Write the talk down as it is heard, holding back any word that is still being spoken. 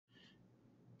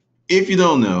If you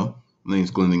don't know, my name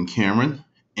is Glendon Cameron,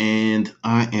 and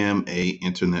I am a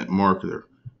internet marketer,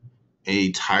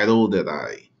 a title that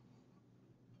I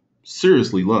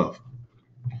seriously love.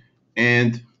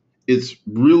 And it's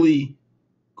really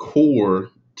core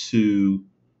to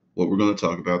what we're going to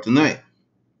talk about tonight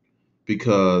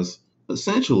because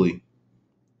essentially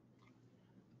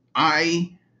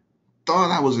I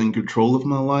thought I was in control of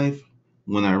my life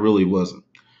when I really wasn't.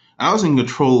 I was in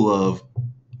control of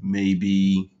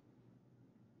maybe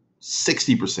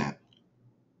 60%.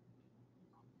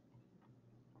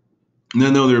 And I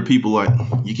know there are people like,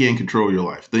 you can't control your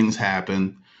life. Things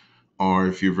happen, or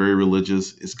if you're very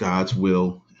religious, it's God's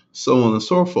will, so on and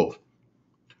so forth.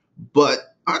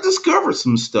 But I discovered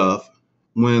some stuff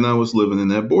when I was living in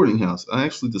that boarding house. I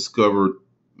actually discovered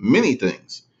many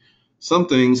things. Some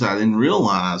things I didn't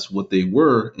realize what they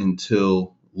were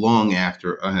until long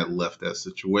after I had left that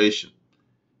situation.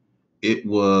 It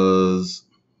was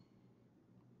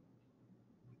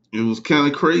it was kind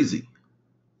of crazy.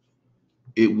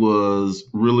 It was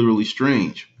really, really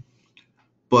strange.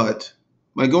 But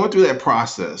by going through that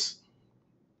process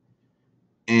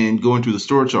and going through the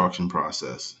storage auction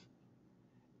process,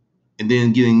 and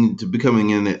then getting to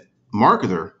becoming a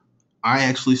marketer, I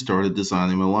actually started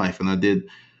designing my life, and I did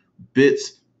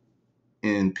bits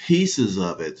and pieces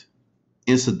of it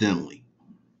incidentally.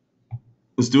 I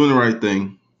was doing the right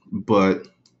thing, but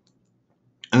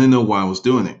I didn't know why I was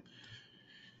doing it.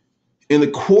 In the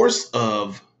course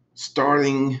of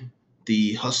starting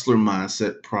the Hustler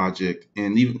Mindset project,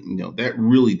 and even that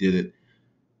really did it,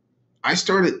 I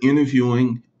started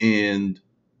interviewing and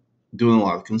doing a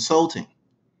lot of consulting.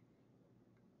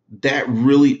 That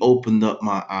really opened up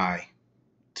my eye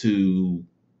to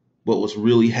what was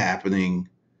really happening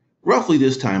roughly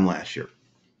this time last year.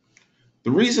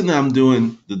 The reason that I'm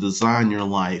doing the Design Your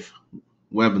Life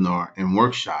webinar and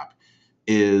workshop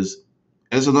is,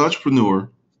 as an entrepreneur,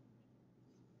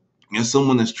 as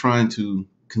someone that's trying to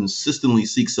consistently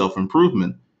seek self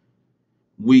improvement,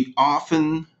 we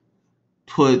often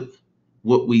put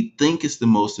what we think is the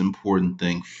most important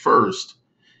thing first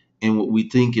and what we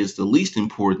think is the least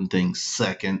important thing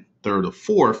second, third, or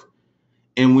fourth.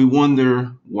 And we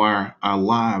wonder why our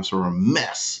lives are a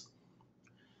mess.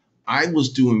 I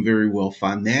was doing very well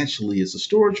financially as a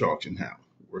storage auction house,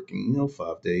 working,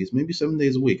 5 days, maybe 7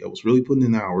 days a week. I was really putting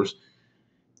in hours.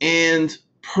 And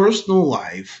personal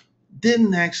life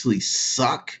didn't actually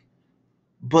suck,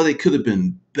 but it could have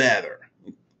been better.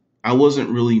 I wasn't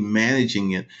really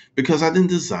managing it because I didn't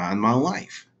design my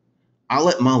life. I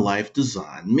let my life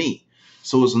design me.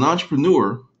 So as an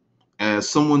entrepreneur, as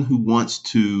someone who wants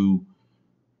to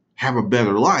have a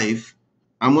better life,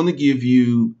 I'm going to give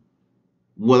you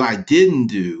what I didn't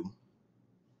do,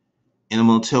 and I'm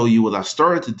going to tell you what I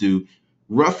started to do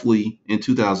roughly in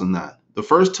 2009. The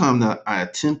first time that I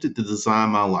attempted to design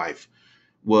my life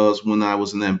was when I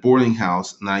was in that boarding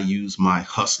house and I used my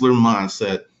hustler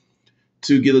mindset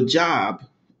to get a job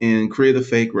and create a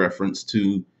fake reference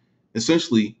to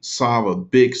essentially solve a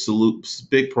big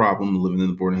problem living in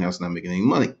the boarding house and not making any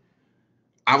money.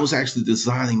 I was actually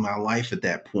designing my life at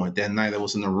that point. That night I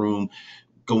was in the room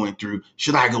going through,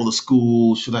 should I go to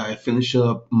school? Should I finish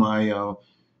up my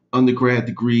undergrad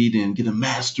degree and get a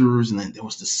master's? And then there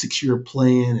was the 6-year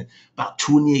plan and about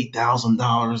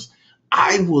 $28,000.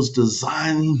 I was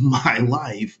designing my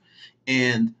life,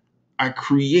 and I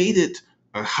created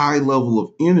a high level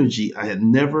of energy I had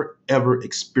never ever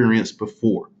experienced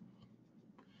before.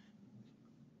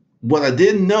 What I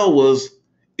didn't know was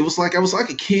it was like I was like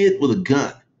a kid with a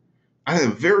gun. I had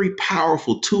a very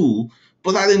powerful tool,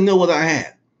 but I didn't know what I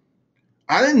had.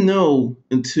 I didn't know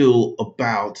until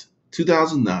about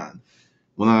 2009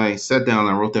 when I sat down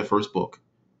and I wrote that first book.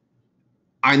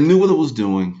 I knew what I was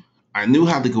doing. I knew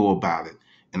how to go about it,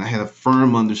 and I had a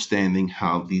firm understanding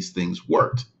how these things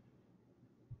worked.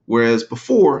 Whereas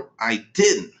before, I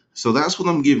didn't. So that's what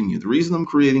I'm giving you. The reason I'm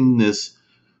creating this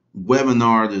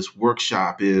webinar, this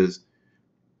workshop, is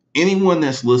anyone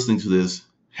that's listening to this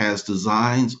has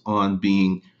designs on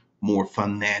being more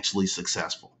financially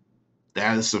successful.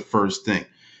 That is the first thing.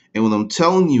 And what I'm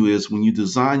telling you is when you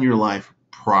design your life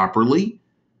properly,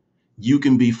 you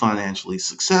can be financially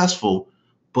successful,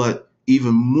 but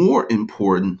even more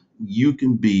important, you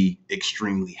can be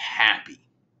extremely happy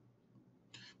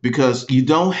because you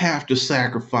don't have to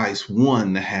sacrifice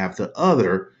one to have the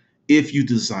other if you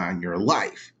design your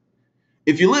life.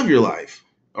 If you live your life,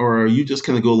 or you just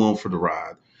kind of go along for the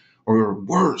ride, or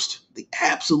worst, the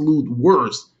absolute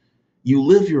worst, you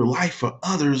live your life for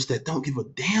others that don't give a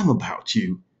damn about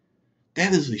you,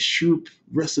 that is a sure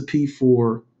recipe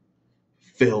for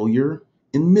failure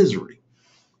and misery.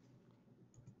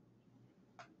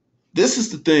 This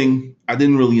is the thing I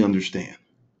didn't really understand.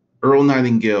 Earl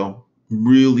Nightingale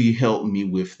really helped me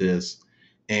with this,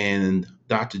 and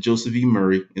Dr. Joseph E.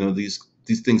 Murray.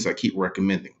 These things I keep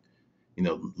recommending.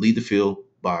 Lead the Field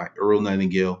by Earl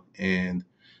Nightingale and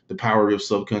The Power of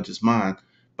Subconscious Mind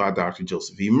by Dr.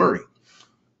 Joseph E. Murray.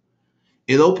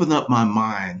 It opened up my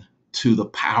mind to the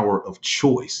power of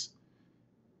choice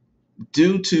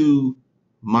due to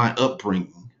my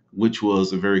upbringing, which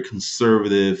was a very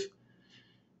conservative,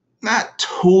 not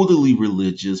totally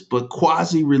religious, but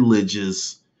quasi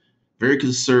religious, very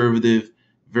conservative,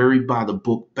 very by the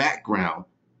book background.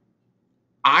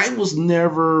 I was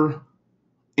never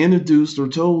introduced or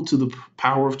told to the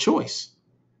power of choice.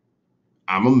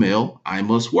 I'm a male, I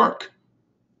must work.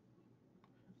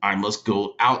 I must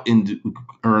go out and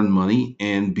earn money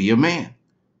and be a man.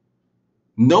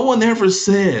 No one ever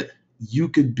said you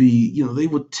could be, they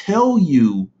would tell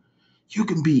you you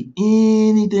can be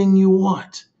anything you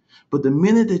want. But the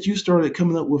minute that you started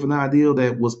coming up with an ideal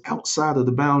that was outside of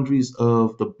the boundaries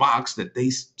of the box that they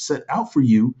set out for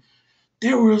you,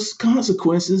 there was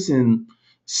consequences and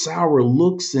sour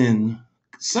looks and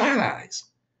side eyes.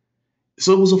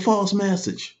 So it was a false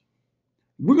message.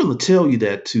 We're going to tell you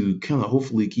that to kind of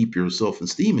hopefully keep your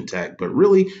self-esteem intact, but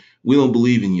really, we don't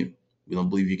believe in you. We don't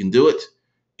believe you can do it.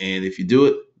 And if you do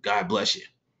it, God bless you.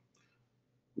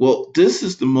 Well, this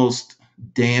is the most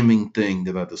damning thing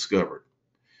that I discovered.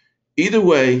 Either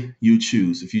way you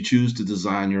choose, if you choose to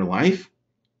design your life,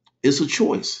 it's a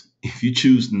choice. If you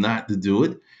choose not to do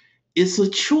it, it's a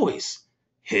choice.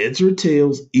 Heads or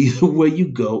tails, either way you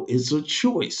go, it's a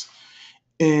choice.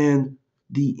 And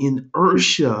the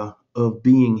inertia of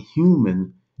being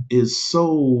human is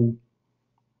so,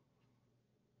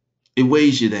 it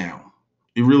weighs you down.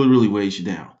 It really, really weighs you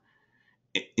down.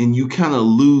 And you kind of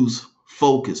lose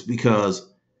focus because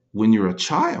when you're a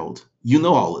child, you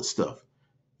know all this stuff.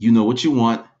 You know what you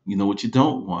want, you know what you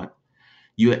don't want.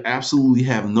 You absolutely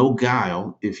have no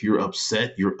guile. If you're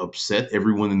upset, you're upset.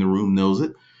 Everyone in the room knows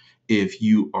it. If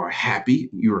you are happy,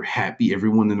 you're happy.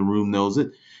 Everyone in the room knows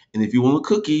it. And if you want a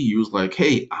cookie, you're just like,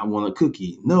 hey, I want a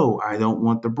cookie. No, I don't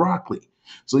want the broccoli.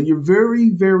 So you're very,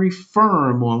 very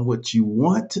firm on what you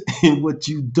want and what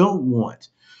you don't want.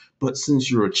 But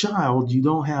since you're a child, you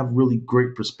don't have really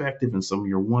great perspective, and some of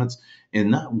your wants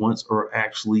and not wants are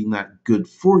actually not good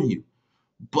for you.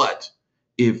 But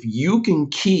if you can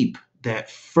keep that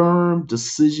firm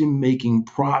decision making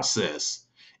process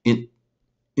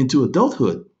into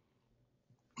adulthood,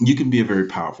 you can be a very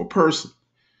powerful person.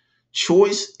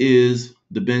 Choice is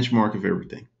the benchmark of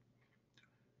everything.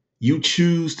 You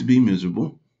choose to be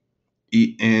miserable.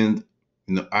 And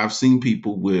I've seen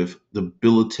people with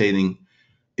debilitating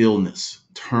illness,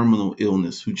 terminal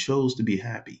illness, who chose to be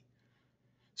happy.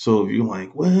 So if you're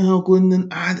like, well, Glendon,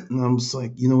 and I'm just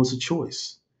like, it's a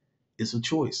choice. It's a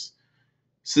choice.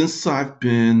 Since I've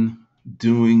been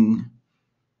doing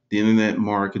the internet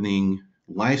marketing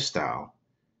lifestyle,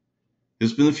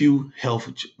 there's been a few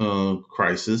health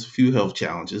crises, a few health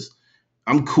challenges.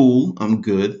 I'm cool. I'm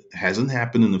good. It hasn't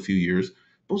happened in a few years.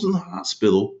 I was in the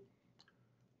hospital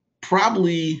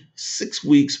probably 6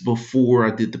 weeks before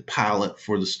I did the pilot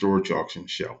for the storage auction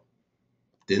show.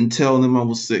 Didn't tell them I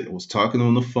was sick. I was talking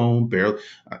on the phone, barely.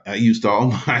 I used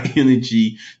all my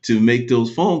energy to make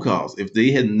those phone calls. If they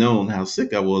had known how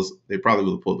sick I was, they probably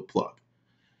would have pulled the plug.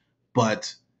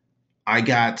 But I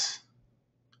got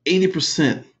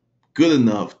 80% good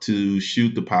enough to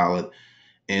shoot the pilot,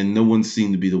 and no one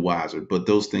seemed to be the wiser. But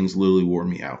those things literally wore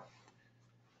me out.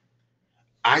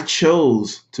 I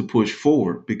chose to push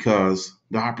forward because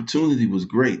the opportunity was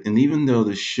great. And even though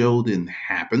the show didn't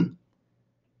happen,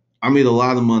 I made a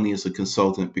lot of money as a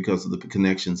consultant because of the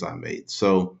connections I made.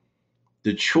 So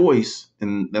the choice,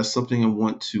 and that's something I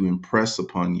want to impress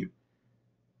upon you,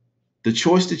 the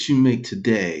choice that you make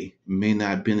today may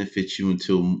not benefit you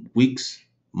until weeks,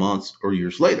 months, or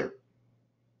years later.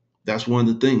 That's one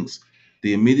of the things.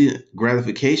 The immediate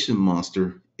gratification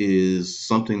monster is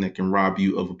something that can rob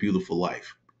you of a beautiful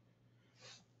life.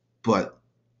 But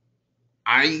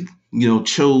I,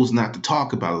 chose not to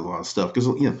talk about a lot of stuff because,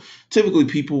 typically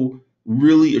people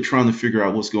really are trying to figure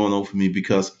out what's going on for me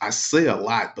because I say a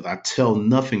lot, but I tell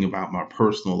nothing about my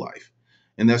personal life.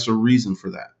 And that's a reason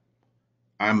for that.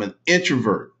 I'm an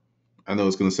introvert. I know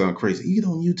it's going to sound crazy. You get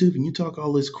on YouTube and you talk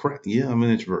all this crap. Yeah, I'm an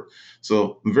introvert.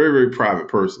 So I'm a very, very private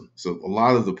person. So a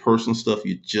lot of the personal stuff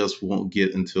you just won't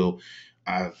get until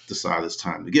I decide it's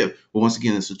time to give. But once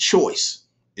again, it's a choice.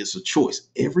 It's a choice.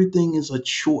 Everything is a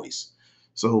choice.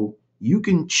 So you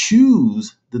can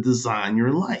choose to design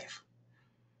your life.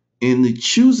 In the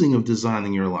choosing of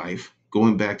designing your life,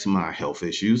 going back to my health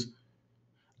issues,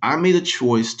 I made a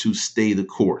choice to stay the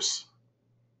course.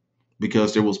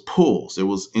 because there was pulls, there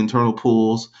was internal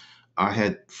pulls. I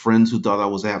had friends who thought I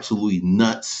was absolutely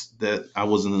nuts that I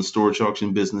was in the storage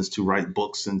auction business to write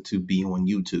books and to be on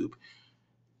YouTube.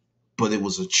 But it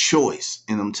was a choice.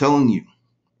 And I'm telling you,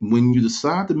 when you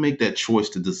decide to make that choice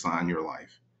to design your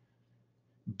life,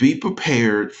 be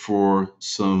prepared for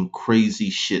some crazy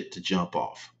shit to jump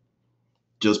off.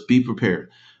 Just be prepared.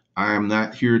 I am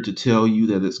not here to tell you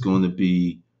that it's going to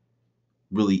be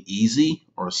really easy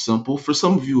or simple. For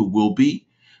some of you, it will be.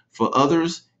 For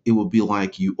others, it will be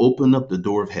like you open up the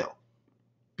door of hell,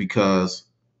 because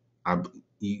I,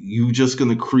 you're just going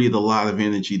to create a lot of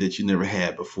energy that you never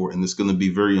had before, and it's going to be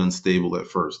very unstable at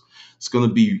first. It's going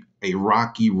to be a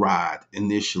rocky ride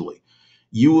initially.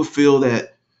 You will feel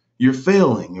that you're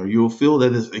failing, or you'll feel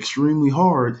that it's extremely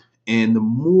hard, and the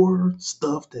more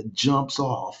stuff that jumps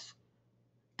off,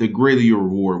 the greater your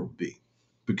reward will be.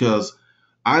 Because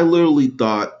I literally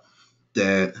thought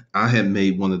that I had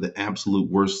made one of the absolute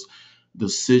worst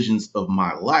decisions of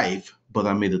my life, but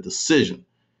I made a decision.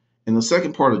 And the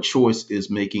second part of choice is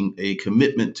making a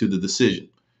commitment to the decision.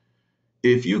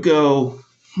 If you go,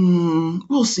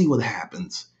 we'll see what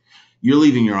happens, you're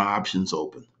leaving your options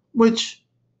open, which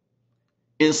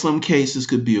in some cases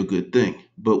could be a good thing.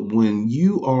 But when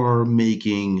you are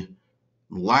making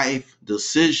life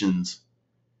decisions,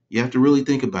 you have to really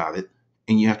think about it,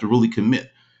 and you have to really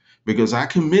commit. Because I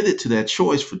committed to that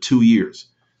choice for 2 years,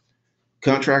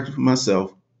 contracted for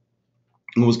myself,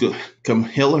 and was going to come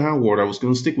hell or high water. I was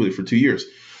going to stick with it for 2 years.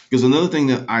 Because another thing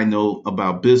that I know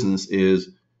about business is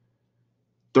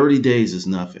 30 days is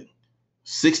nothing.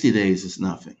 60 days is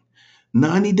nothing.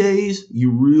 90 days,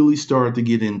 you really start to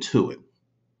get into it.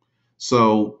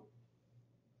 So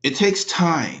it takes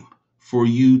time for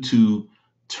you to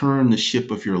turn the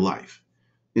ship of your life.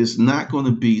 It's not going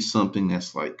to be something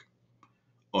that's like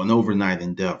an overnight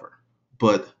endeavor,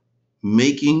 but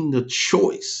making the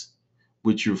choice,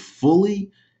 which you're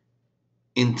fully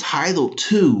entitled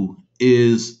to,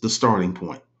 is the starting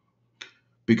point.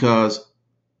 Because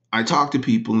I talk to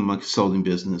people in my consulting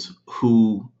business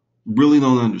who really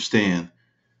don't understand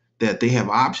that they have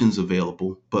options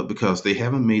available, but because they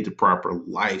haven't made the proper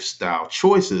lifestyle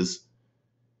choices,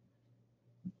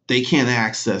 they can't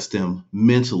access them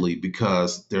mentally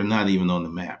because they're not even on the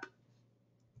map.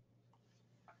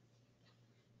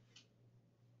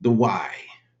 The why.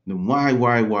 The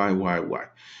why.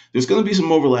 There's going to be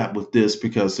some overlap with this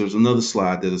because there's another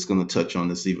slide that is going to touch on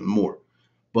this even more.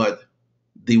 But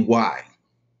the why.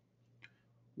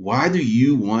 Why do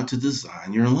you want to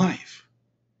design your life?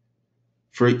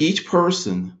 For each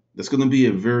person, that's going to be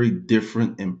a very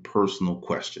different and personal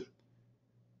question.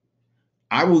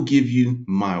 I will give you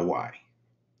my why.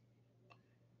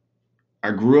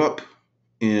 I grew up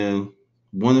in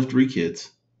one of three kids,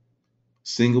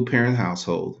 single parent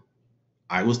household.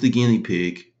 I was the guinea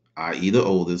pig, i.e., the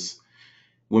oldest.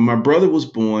 When my brother was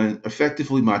born,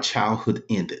 effectively my childhood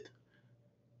ended.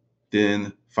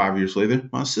 Then 5 years later,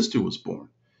 my sister was born.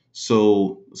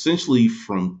 So essentially,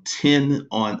 from 10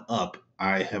 on up,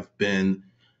 I have been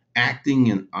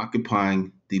acting and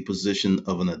occupying the position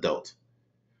of an adult.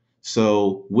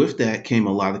 So with that came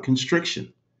a lot of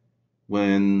constriction.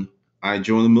 When I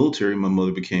joined the military, my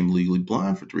mother became legally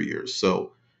blind for 3 years.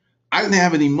 So I didn't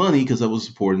have any money because I was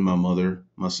supporting my mother,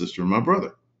 my sister, and my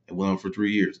brother. It went on for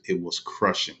 3 years. It was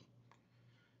crushing.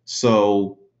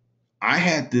 So I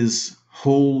had this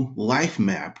whole life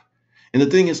map. And the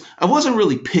thing is, I wasn't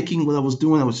really picking what I was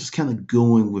doing. I was just kind of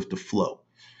going with the flow.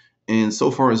 And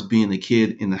so far as being a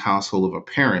kid in the household of a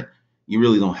parent, you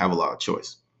really don't have a lot of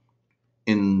choice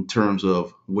in terms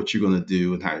of what you're going to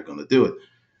do and how you're going to do it.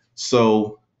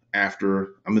 So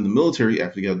after I'm in the military,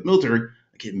 after you get out of the military,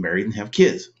 I get married and have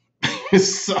kids.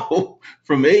 So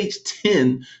from age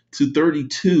 10 to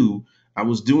 32, I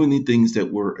was doing the things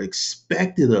that were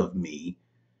expected of me.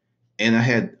 And I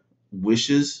had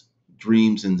wishes,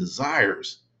 dreams, and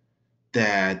desires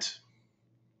that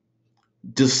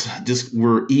just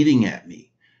were eating at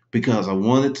me because I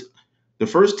wanted to. The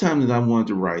first time that I wanted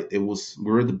to write,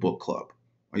 we're at the book club.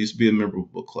 I used to be a member of a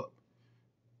book club.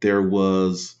 There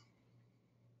was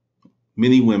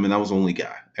many women. I was the only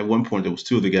guy. At one point, there was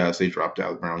two of the guys. They dropped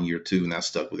out around year 2, and I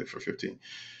stuck with it for 15.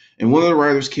 And one of the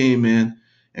writers came in,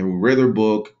 and we read their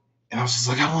book, and I was just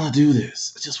like, I want to do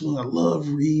this. I love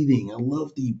reading. I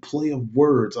love the play of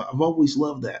words. I've always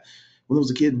loved that. When I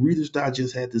was a kid, Reader's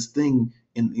Digest had this thing,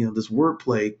 and this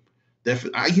wordplay that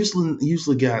I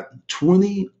usually got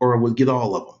 20, or I would get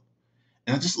all of them,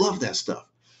 and I just love that stuff.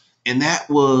 And that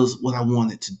was what I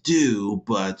wanted to do,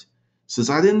 but since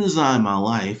I didn't design my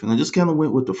life and I just kind of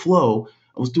went with the flow,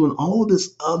 I was doing all of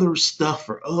this other stuff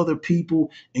for other people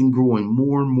and growing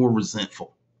more and more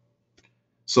resentful.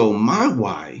 So my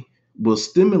why was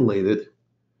stimulated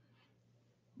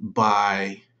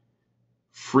by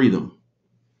freedom.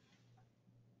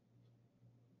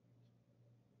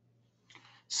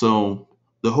 So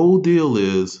the whole deal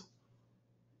is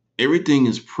everything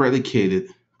is predicated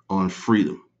on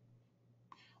freedom.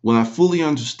 When I fully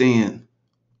understand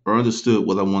or understood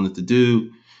what I wanted to do,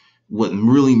 what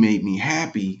really made me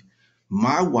happy,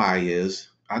 my why is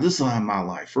I designed my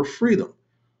life for freedom,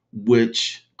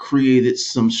 which created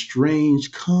some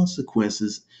strange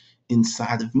consequences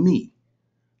inside of me.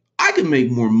 I could make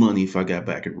more money if I got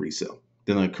back at resale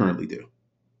than I currently do.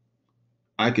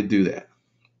 I could do that.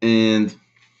 And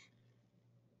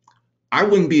I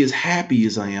wouldn't be as happy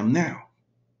as I am now.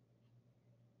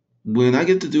 When I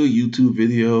get to do a YouTube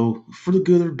video, for the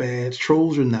good or bad,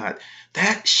 trolls or not,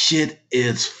 that shit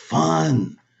is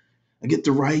fun. I get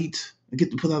to write, I get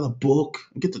to put out a book,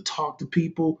 I get to talk to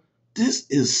people. This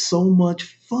is so much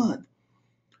fun.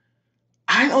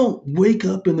 I don't wake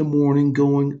up in the morning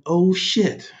going, oh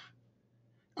shit.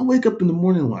 I wake up in the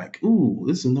morning like, ooh,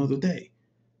 it's another day.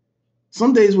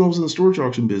 Some days when I was in the storage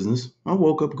auction business, I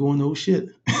woke up going, oh shit.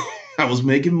 I was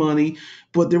making money,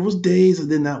 but there was days I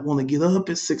did not want to get up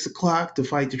at 6 o'clock to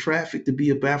fight the traffic, to be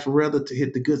a Baffaretta, to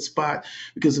hit the good spot,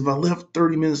 because if I left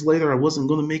 30 minutes later, I wasn't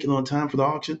going to make it on time for the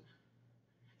auction.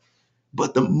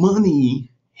 But the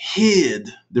money hid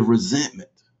the resentment.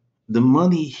 The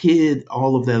money hid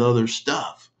all of that other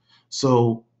stuff.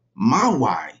 So my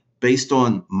why, based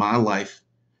on my life,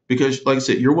 because like I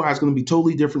said, your why is going to be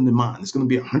totally different than mine. It's going to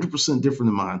be 100% different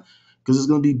than mine because it's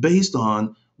going to be based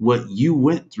on what you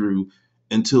went through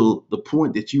until the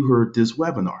point that you heard this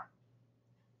webinar.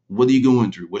 What are you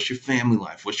going through? What's your family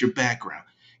life? What's your background?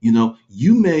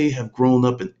 You may have grown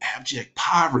up in abject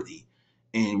poverty,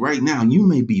 and right now you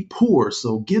may be poor.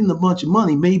 So getting a bunch of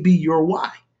money may be your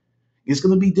why. It's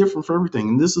going to be different for everything.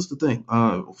 And this is the thing.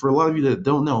 For a lot of you that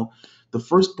don't know, the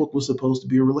first book was supposed to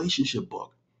be a relationship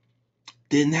book.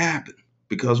 Didn't happen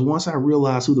because once I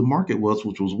realized who the market was,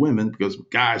 which was women, because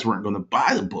guys weren't going to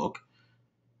buy the book,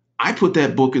 I put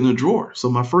that book in the drawer. So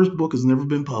my first book has never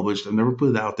been published. I never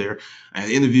put it out there. I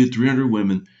interviewed 300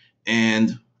 women,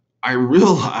 and I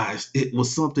realized it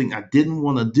was something I didn't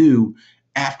want to do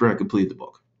after I completed the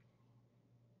book.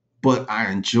 But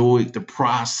I enjoyed the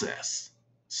process.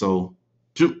 So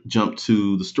jump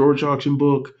to the storage auction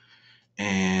book,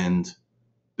 and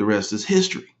the rest is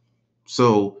history.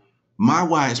 So my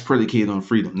why is predicated on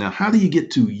freedom. Now, how do you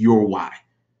get to your why?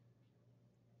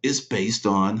 It's based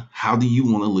on how do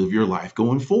you want to live your life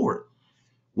going forward.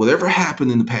 Whatever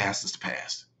happened in the past is the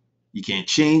past. You can't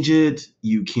change it.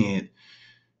 You can't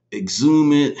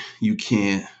exhume it. You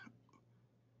can't.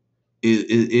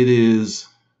 It is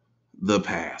the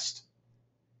past.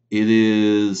 It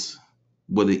is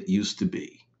what it used to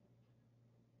be.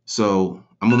 So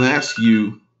I'm going to ask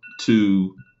you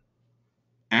to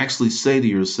actually say to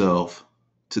yourself,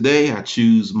 today I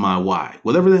choose my why,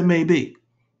 whatever that may be.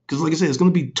 Because like I said, it's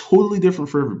going to be totally different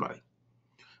for everybody.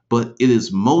 But it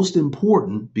is most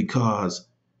important because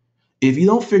if you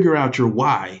don't figure out your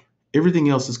why, everything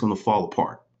else is going to fall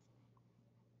apart,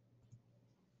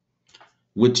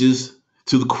 which is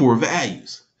to the core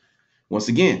values. Once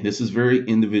again, this is very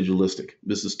individualistic.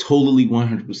 This is totally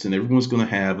 100%. Everyone's going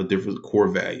to have a different core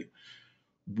value.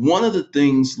 One of the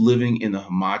things living in a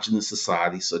homogenous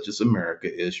society such as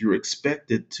America is you're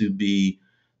expected to be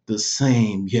the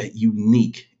same yet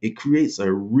unique. It creates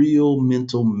a real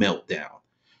mental meltdown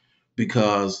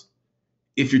because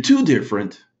if you're too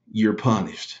different, you're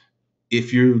punished.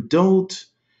 If you don't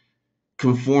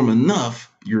conform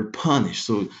enough, you're punished.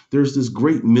 So there's this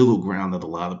great middle ground that a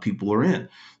lot of people are in.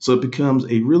 So it becomes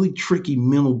a really tricky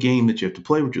mental game that you have to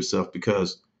play with yourself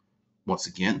because, once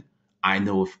again, I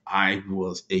know if I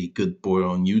was a good boy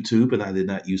on YouTube and I did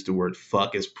not use the word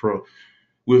fuck as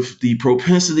with the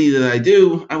propensity that I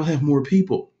do, I would have more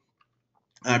people.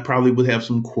 I probably would have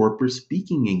some corporate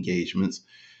speaking engagements.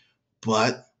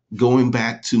 But going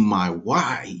back to my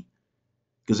why,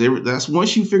 because that's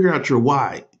once you figure out your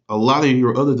why, a lot of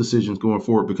your other decisions going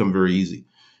forward become very easy.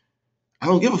 I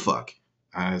don't give a fuck.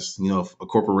 If a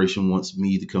corporation wants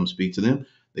me to come speak to them,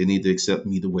 they need to accept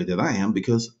me the way that I am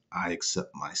because I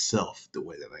accept myself the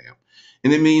way that I am.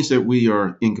 And it means that we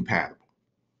are incompatible.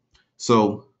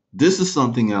 So this is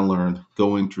something I learned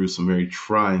going through some very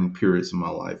trying periods in my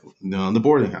life in the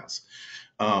boarding house.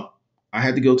 I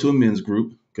had to go to a men's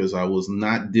group because I was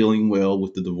not dealing well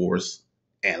with the divorce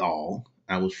at all.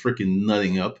 I was freaking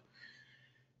nutting up.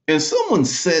 And someone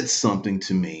said something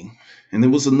to me, and there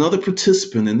was another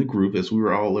participant in the group as we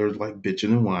were all there like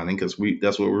bitching and whining because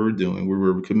that's what we were doing. We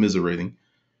were commiserating.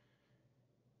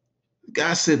 The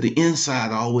guy said the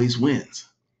inside always wins.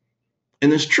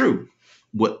 And it's true.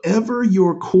 Whatever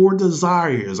your core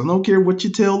desire is, I don't care what you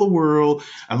tell the world.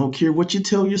 I don't care what you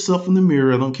tell yourself in the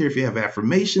mirror. I don't care if you have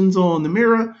affirmations on the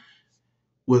mirror.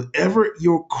 Whatever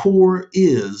your core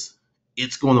is,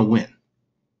 it's going to win,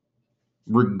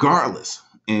 regardless.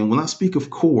 And when I speak of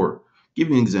core, give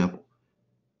you an example.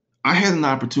 I had an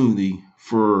opportunity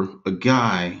for a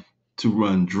guy to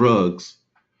run drugs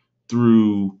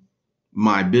through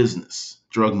my business,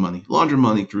 drug money, launder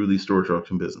money through the storage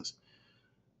auction business.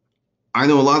 I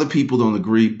know a lot of people don't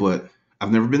agree, but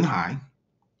I've never been high.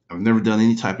 I've never done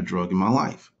any type of drug in my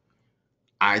life.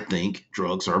 I think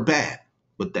drugs are bad,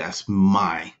 but that's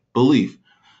my belief.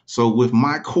 So, with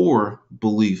my core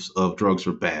beliefs of drugs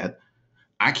are bad,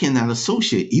 I cannot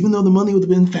associate, even though the money would have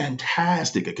been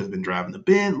fantastic. I could have been driving the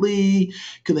Bentley,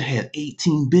 could have had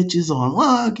 18 bitches on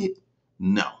lock.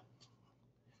 No,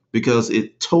 because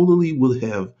it totally would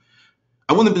have,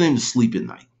 I wouldn't have been able to sleep at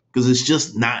night because it's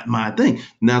just not my thing.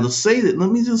 Now, to say that, let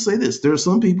me just say this. There are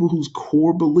some people whose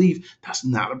core belief, that's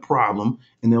not a problem,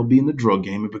 and they'll be in the drug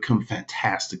game and become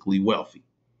fantastically wealthy.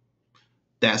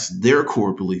 That's their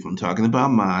core belief. I'm talking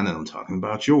about mine and I'm talking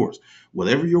about yours.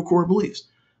 Whatever your core beliefs.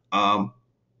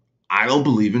 I don't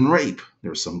believe in rape.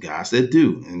 There's some guys that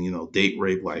do, and date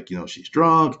rape, like she's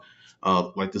drunk,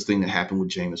 like this thing that happened with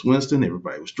Jameis Winston.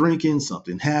 Everybody was drinking,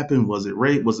 something happened. Was it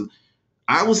rape? Was it?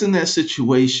 I was in that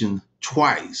situation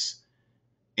twice,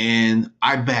 and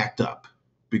I backed up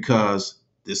because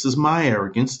this is my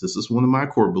arrogance. This is one of my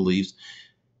core beliefs.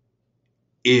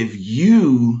 If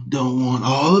you don't want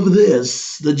all of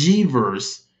this, the G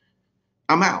verse,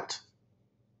 I'm out.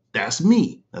 That's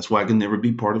me. That's why I can never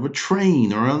be part of a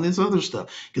train or on this other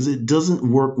stuff because it doesn't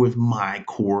work with my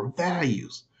core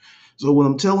values. So what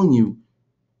I'm telling you,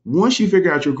 once you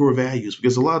figure out your core values,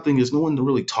 because a lot of things, no one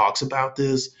really talks about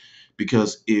this,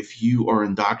 because if you are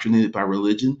indoctrinated by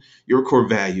religion, your core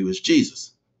value is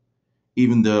Jesus.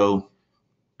 Even though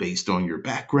based on your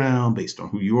background, based on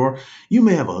who you are, you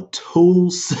may have a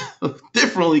total set of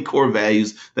differently core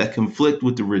values that conflict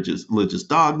with the religious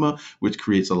dogma, which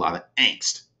creates a lot of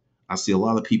angst. I see a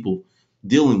lot of people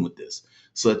dealing with this,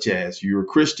 such as you're a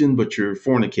Christian, but you're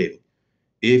fornicating.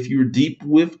 If you're deep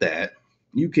with that,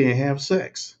 you can't have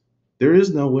sex. There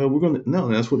is no, well, we're going to, no,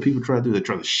 that's what people try to do. They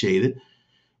try to shade it,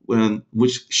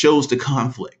 which shows the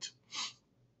conflict.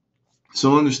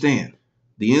 So understand,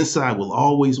 the inside will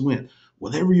always win.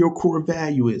 Whatever your core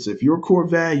value is, if your core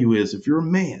value is, if you're a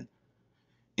man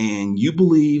and you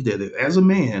believe that as a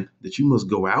man that you must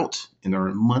go out and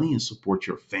earn money and support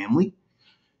your family,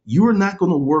 you are not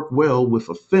going to work well with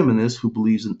a feminist who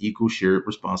believes in equal shared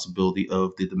responsibility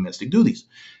of the domestic duties.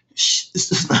 It's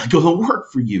just not going to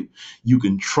work for you. You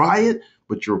can try it,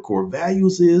 but your core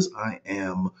values is I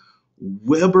am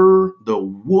Weber the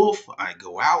wolf. I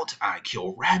go out, I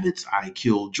kill rabbits, I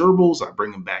kill gerbils, I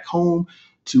bring them back home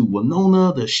to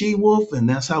Winona the she wolf, and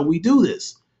that's how we do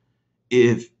this.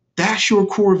 If that's your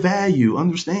core value,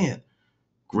 understand,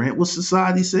 grant what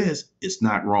society says, it's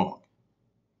not wrong.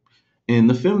 And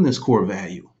the feminist core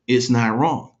value, it's not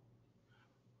wrong.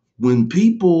 When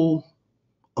people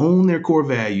own their core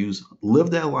values,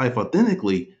 live that life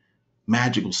authentically,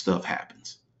 magical stuff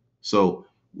happens. So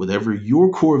whatever your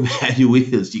core value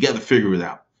is, you got to figure it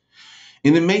out.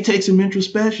 And it may take some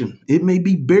introspection. It may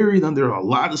be buried under a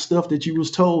lot of stuff that you was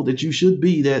told that you should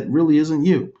be that really isn't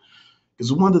you.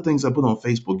 Because one of the things I put on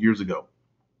Facebook years ago,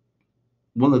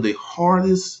 one of the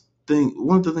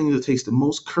things that takes the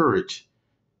most courage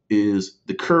is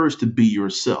the courage to be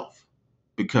yourself,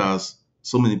 because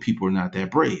so many people are not that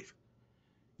brave.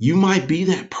 You might be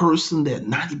that person that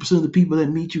 90% of the people that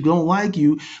meet you don't like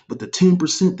you, but the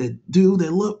 10% that do, they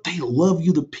love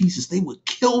you to pieces. They would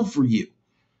kill for you.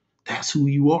 That's who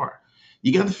you are.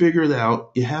 You got to figure it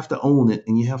out. You have to own it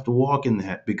and you have to walk in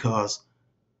that, because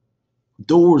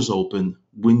doors open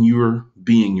when you're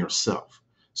being yourself.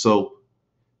 So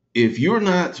if you're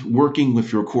not working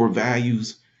with your core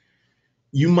values,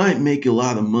 you might make a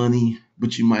lot of money,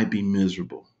 but you might be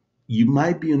miserable. You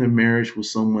might be in a marriage with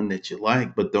someone that you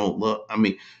like, but don't love. I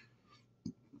mean,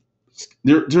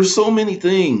 there's so many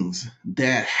things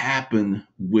that happen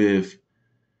with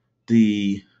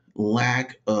the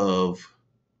lack of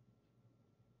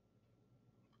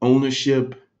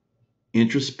ownership,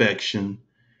 introspection,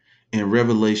 and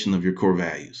revelation of your core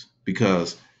values,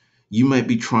 because you might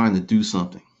be trying to do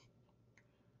something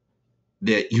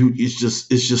that it's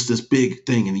just this big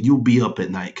thing, and you'll be up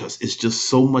at night because it's just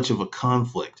so much of a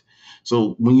conflict.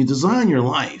 So when you design your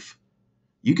life,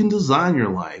 you can design your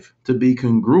life to be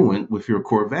congruent with your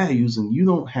core values, and you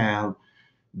don't have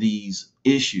these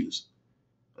issues.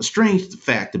 A strange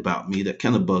fact about me that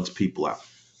kind of bugs people out: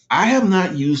 I have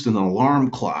not used an alarm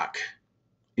clock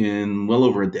in well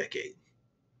over a decade.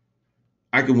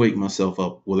 I can wake myself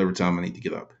up whatever time I need to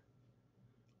get up.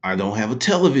 I don't have a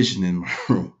television in my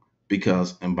room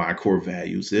because, and my core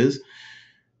values is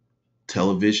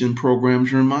television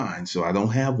programs your mind. So I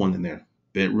don't have one in there.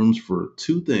 Bedrooms for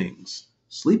two things: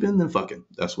 sleeping and fucking.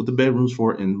 That's what the bedroom's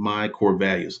for in my core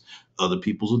values. Other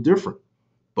people's are different.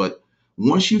 But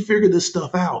once you figure this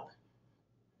stuff out,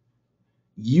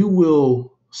 you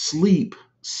will sleep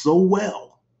so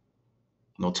well.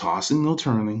 No tossing, no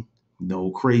turning,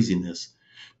 no craziness,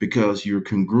 because you're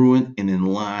congruent and in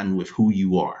line with who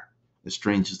you are, as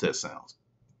strange as that sounds.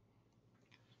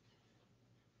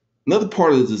 Another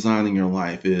part of designing your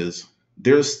life is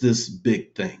there's this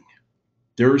big thing.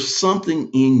 There's something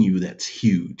in you that's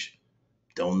huge.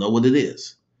 Don't know what it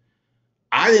is.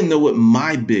 I didn't know what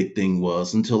my big thing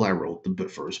was until I wrote the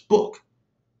first book.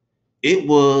 It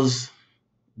was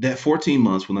that 14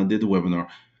 months when I did the webinar.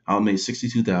 I made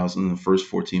 62,000 in the first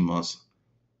 14 months.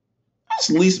 That's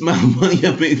the least amount of money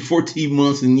I've made 14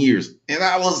 months in years. And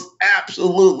I was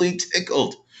absolutely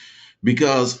tickled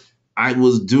because I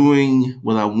was doing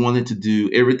what I wanted to do.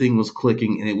 Everything was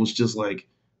clicking, and it was just like,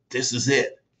 this is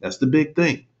it. That's the big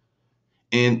thing.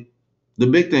 And the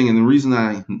big thing, and the reason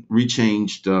I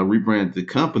rebranded the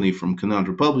company from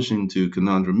Conundrum Publishing to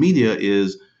Conundrum Media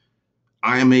is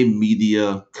I am a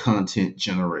media content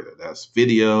generator. That's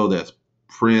video, that's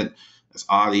print, that's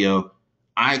audio.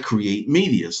 I create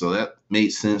media. So that made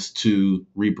sense to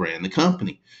rebrand the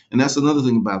company. And that's another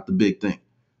thing about the big thing.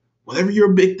 Whatever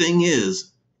your big thing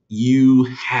is, you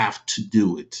have to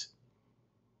do it.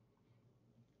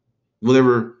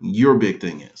 Whatever your big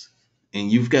thing is. And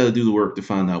you've got to do the work to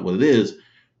find out what it is,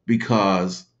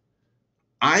 because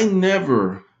I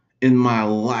never in my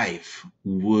life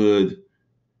would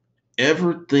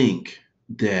ever think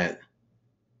that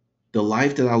the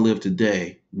life that I live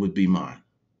today would be mine.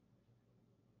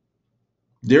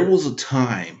 There was a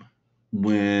time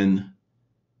when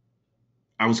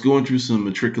I was going through some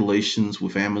matriculations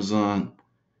with Amazon.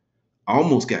 I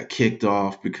almost got kicked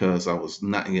off because I was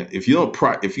not. If you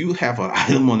don't, if you have an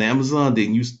item on Amazon,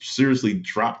 then you seriously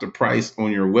drop the price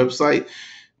on your website.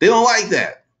 They don't like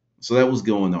that. So that was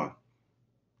going on.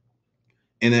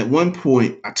 And at one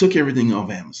point, I took everything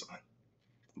off Amazon,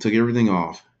 took everything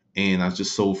off, and I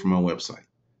just sold from my website.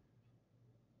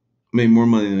 Made more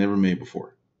money than I ever made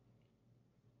before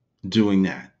doing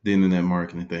that, the internet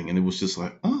marketing thing. And it was just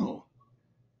like, oh,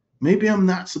 maybe I'm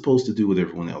not supposed to do with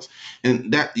everyone else.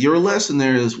 And that your lesson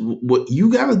there is what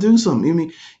you got to do something. I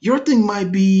mean, your thing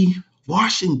might be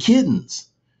washing kittens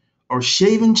or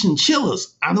shaving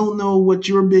chinchillas. I don't know what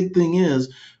your big thing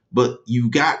is, but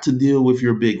you got to deal with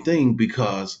your big thing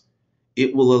because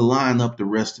it will align up the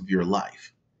rest of your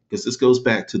life. Because this goes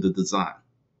back to the design.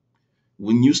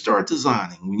 When you start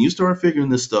designing, when you start figuring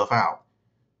this stuff out,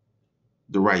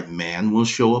 the right man will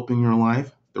show up in your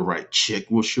life. The right chick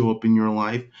will show up in your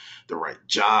life. The right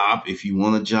job, if you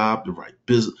want a job, the right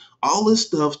business. All this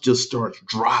stuff just starts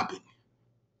dropping.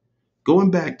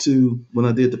 Going back to when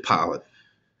I did the pilot,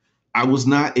 I was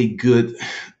not a good,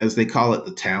 as they call it,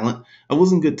 the talent. I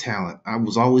wasn't good talent. I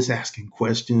was always asking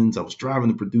questions. I was driving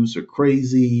the producer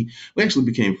crazy. We actually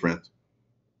became friends.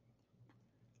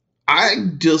 I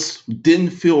just didn't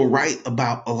feel right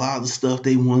about a lot of the stuff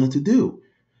they wanted to do.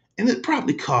 And it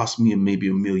probably cost me maybe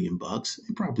 $1 million.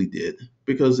 It probably did.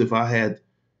 Because if I had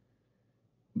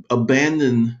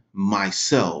abandoned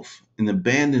myself and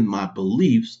abandoned my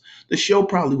beliefs, the show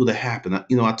probably would have happened.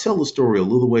 I tell the story a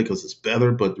little way because it's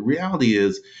better. But the reality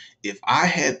is, if I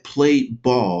had played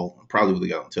ball, I probably would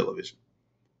have got on television.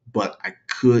 But I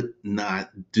could not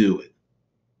do it.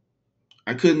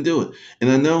 I couldn't do it.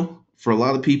 And I know for a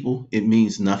lot of people, it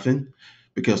means nothing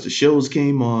because the shows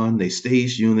came on, they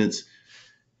staged units.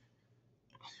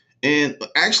 And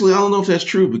actually, I don't know if that's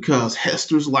true because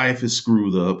Hester's life is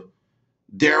screwed up.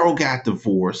 Daryl got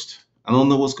divorced. I don't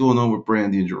know what's going on with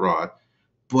Brandy and Gerard.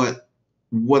 But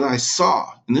what I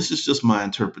saw, and this is just my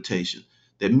interpretation,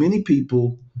 that many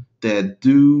people that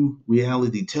do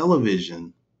reality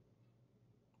television,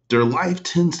 their life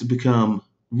tends to become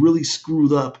really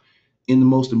screwed up in the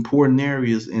most important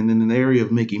areas. And in an area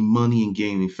of making money and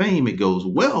gaining fame, it goes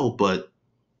well, but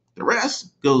the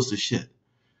rest goes to shit.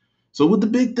 So with the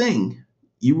big thing,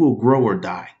 you will grow or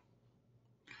die.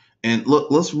 And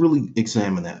look, let's really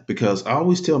examine that because I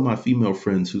always tell my female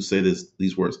friends who say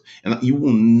these words, and you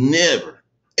will never,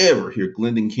 ever hear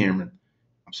Glendon Cameron.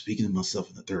 I'm speaking to myself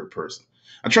in the third person.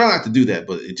 I try not to do that,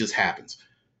 but it just happens.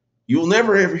 You'll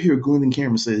never, ever hear Glendon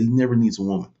Cameron say he never needs a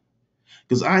woman.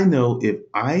 Because I know if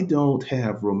I don't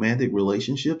have romantic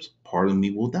relationships, part of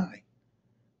me will die.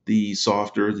 the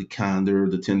softer, the kinder,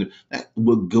 the tender, that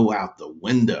would go out the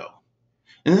window.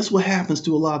 And that's what happens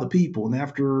to a lot of people. And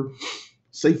after,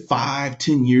 say, 5,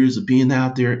 10 years of being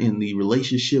out there in the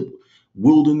relationship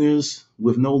wilderness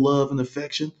with no love and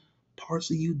affection,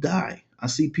 parts of you die. I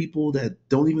see people that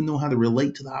don't even know how to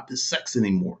relate to the opposite sex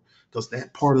anymore because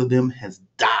that part of them has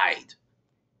died.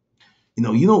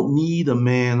 You don't need a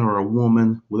man or a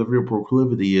woman, whatever your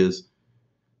proclivity is,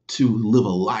 to live a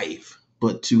life,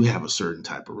 but to have a certain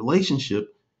type of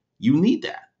relationship, you need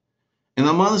that. And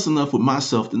I'm honest enough with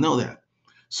myself to know that.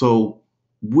 So,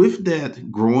 with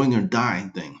that growing or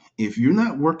dying thing, if you're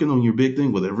not working on your big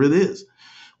thing, whatever it is,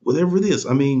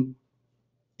 I mean,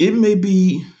 it may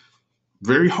be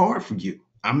very hard for you.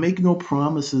 I make no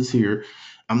promises here.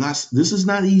 This is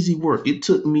not easy work. It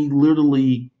took me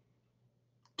literally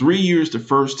 3 years the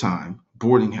first time,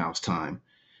 boarding house time.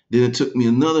 Then it took me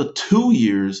another 2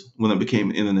 years when I became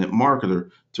an internet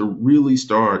marketer to really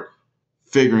start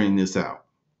figuring this out.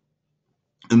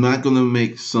 I'm not going to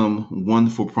make some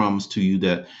wonderful promise to you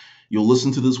that you'll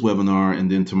listen to this webinar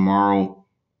and then tomorrow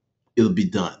it'll be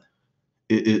done.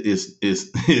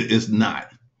 It's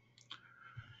not.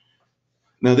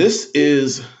 Now, this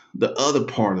is the other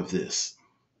part of this.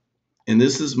 And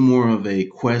this is more of a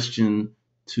question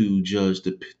to judge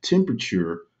the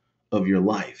temperature of your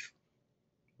life.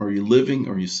 Are you living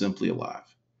or are you simply alive?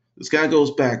 This guy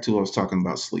goes back to what I was talking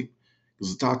about sleep.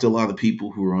 Because I talked to a lot of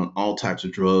people who are on all types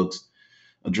of drugs,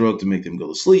 a drug to make them go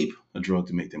to sleep, a drug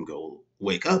to make them go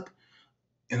wake up.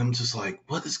 And I'm just like,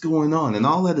 what is going on? And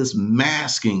all that is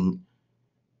masking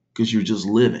because you're just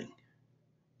living.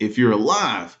 If you're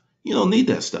alive, you don't need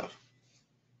that stuff.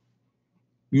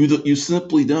 You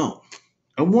simply don't.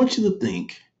 I want you to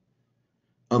think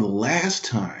of the last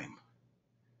time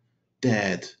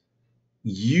that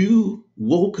you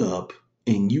woke up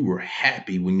and you were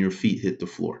happy when your feet hit the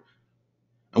floor.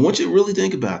 I want you to really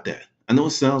think about that. I know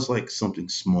it sounds like something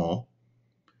small.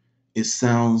 It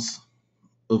sounds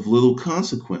of little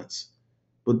consequence,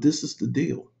 but this is the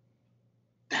deal.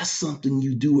 That's something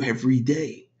you do every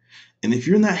day. And if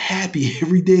you're not happy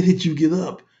every day that you get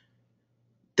up,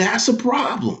 that's a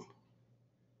problem.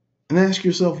 And ask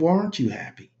yourself, why aren't you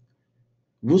happy?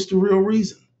 What's the real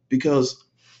reason? Because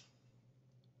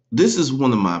this is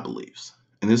one of my beliefs.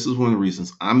 And this is one of the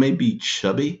reasons I may be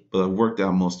chubby, but I've worked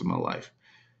out most of my life.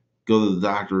 Go to the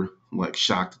doctor, I'm like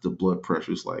shocked at the blood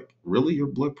pressure. It's like, really? Your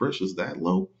blood pressure is that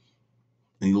low?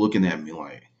 And you're looking at me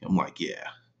like, I'm like, yeah,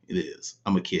 it is.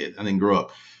 I'm a kid. I didn't grow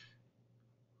up.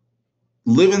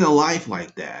 Living a life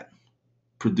like that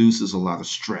produces a lot of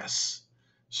stress.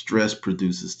 Stress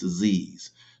produces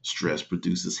disease. Stress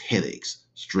produces headaches.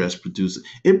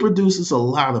 It produces a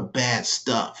lot of bad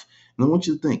stuff. And I want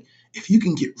you to think, if you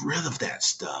can get rid of that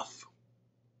stuff,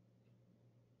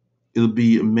 it'll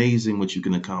be amazing what you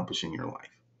can accomplish in your life.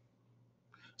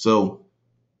 So,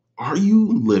 are you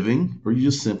living, or are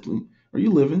you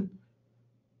living?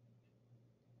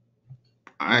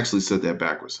 I actually said that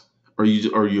backwards. Are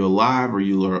you alive, or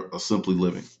you are simply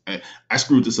living? I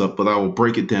screwed this up, but I will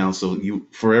break it down so you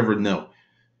forever know.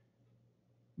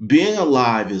 Being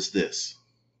alive is this.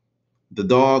 The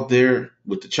dog there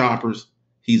with the choppers,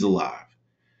 he's alive.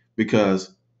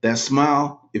 Because that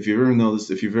smile, if you've ever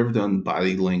noticed, if you've ever done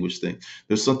body language thing,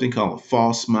 there's something called a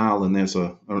false smile and there's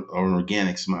an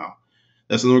organic smile.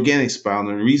 That's an organic smile.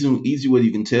 And the easy way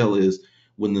you can tell is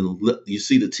when you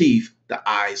see the teeth, the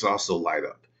eyes also light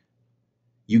up.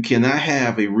 You cannot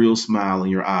have a real smile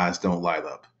and your eyes don't light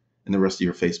up and the rest of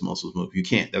your face muscles move. You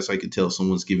can't. That's how you can tell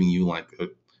someone's giving you like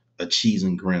a cheese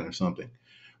and grin or something.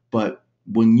 But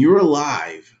when you're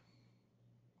alive,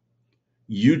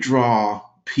 you draw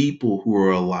people who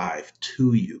are alive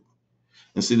to you.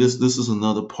 And see, this is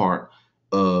another part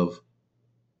of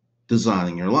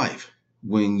designing your life.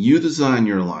 When you design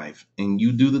your life and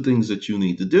you do the things that you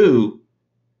need to do,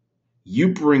 you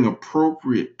bring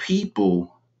appropriate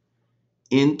people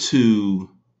into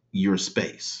your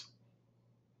space.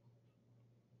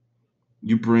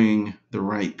 You bring the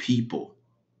right people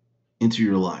into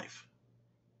your life.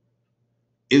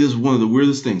 It is one of the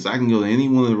weirdest things. I can go to any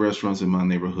one of the restaurants in my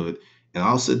neighborhood and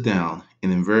I'll sit down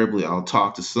and invariably I'll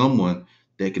talk to someone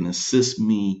that can assist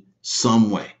me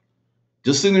some way.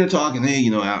 Just sitting there talking, hey,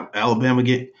 Alabama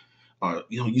game, or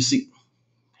you see,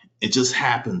 it just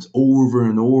happens over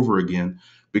and over again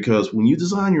because when you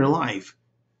design your life,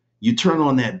 you turn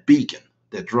on that beacon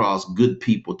that draws good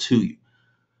people to you.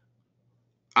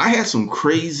 I had some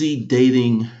crazy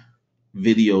dating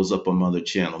videos up on my other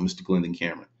channel, Mr. Glendon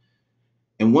Cameron.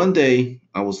 And one day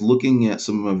I was looking at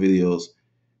some of my videos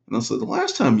and I said, the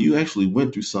last time you actually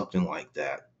went through something like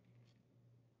that,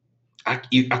 I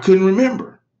couldn't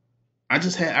remember.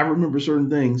 I remember certain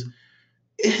things.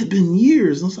 It had been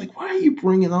years. And it's like, why are you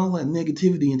bringing all that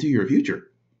negativity into your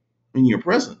future and your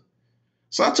present?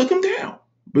 So I took them down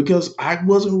because I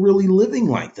wasn't really living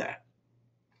like that.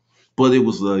 But it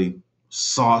was a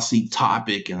saucy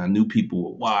topic, and I knew people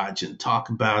would watch and talk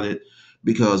about it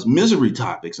because misery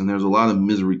topics, and there's a lot of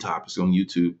misery topics on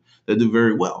YouTube that do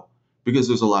very well because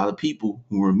there's a lot of people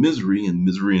who are in misery, and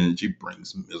misery energy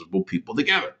brings miserable people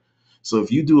together. So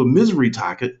if you do a misery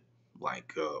topic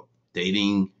like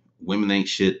dating, women ain't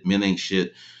shit, men ain't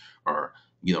shit, or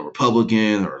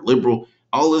Republican or liberal,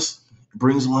 all this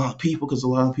brings a lot of people because a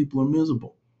lot of people are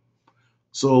miserable.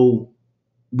 So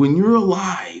when you're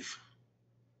alive,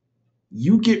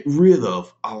 you get rid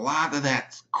of a lot of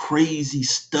that crazy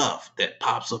stuff that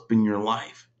pops up in your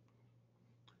life.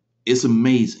 It's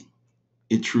amazing.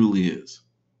 It truly is.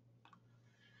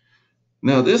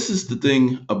 Now, this is the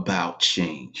thing about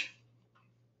change.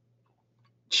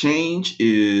 Change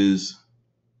is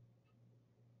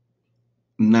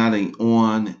not an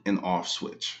on and off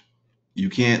switch. You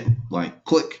can't like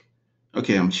click,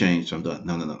 okay, I'm changed, I'm done.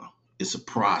 No, no, no, no. It's a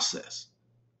process.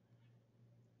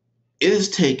 It has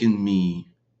taken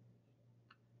me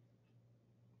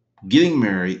getting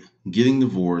married, getting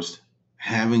divorced,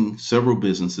 having several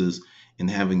businesses, and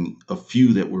having a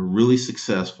few that were really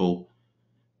successful,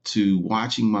 to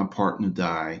watching my partner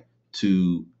die,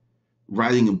 to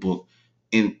writing a book.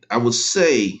 And I would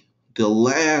say the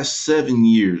last 7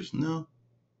 years, no,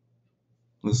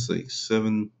 let's say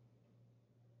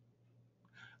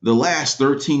the last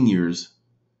 13 years,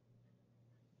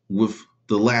 with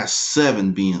the last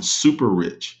 7 being super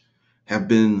rich, have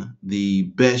been the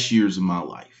best years of my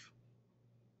life.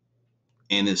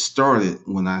 And it started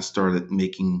when I started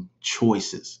making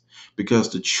choices,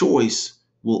 because the choice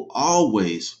will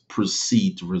always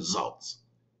precede the results,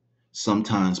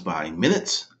 sometimes by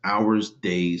minutes, hours,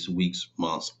 days, weeks,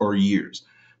 months, or years.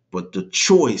 But the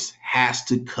choice has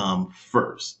to come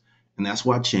first. And that's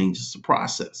why change is the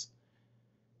process.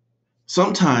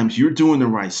 Sometimes you're doing the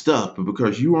right stuff, but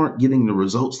because you aren't getting the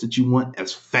results that you want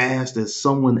as fast as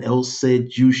someone else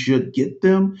said you should get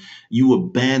them, you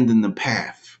abandon the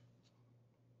path.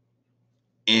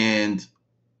 And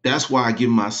that's why I give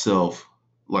myself,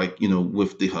 like,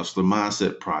 with the Hustler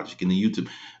Mindset Project and the YouTube,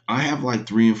 I have like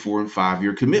 3 and 4 and 5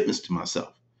 year commitments to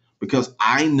myself because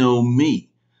I know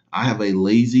me. I have a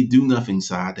lazy do nothing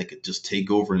side that could just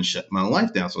take over and shut my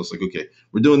life down. So it's like, okay,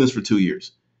 we're doing this for 2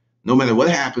 years. No matter what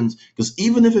happens, because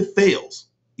even if it fails,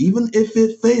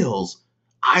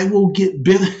 I will get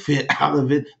benefit out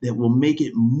of it that will make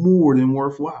it more than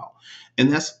worthwhile.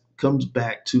 And that comes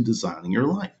back to designing your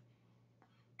life.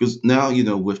 Because now,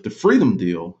 with the freedom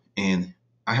deal, and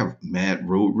I have mad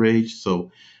road rage.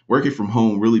 So working from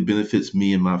home really benefits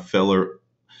me and my fellow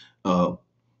uh,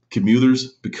 commuters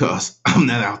because I'm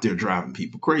not out there driving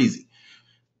people crazy.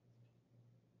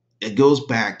 It goes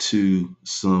back to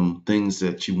some things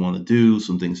that you want to do,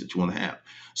 some things that you want to have.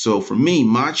 So for me,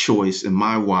 my choice and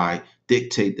my why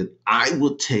dictate that I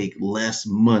will take less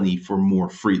money for more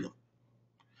freedom.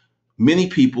 Many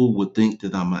people would think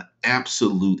that I'm an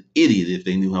absolute idiot if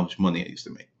they knew how much money I used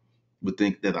to make. Would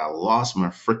think that I lost my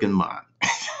freaking mind.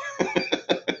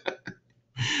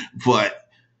 But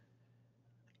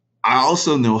I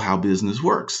also know how business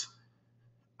works.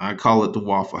 I call it the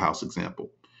Waffle House example.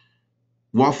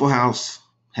 Waffle House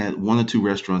had 1 or 2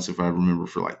 restaurants, if I remember,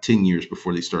 for like 10 years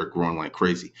before they started growing like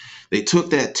crazy. They took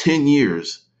that 10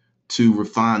 years to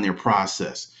refine their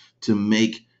process, to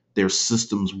make their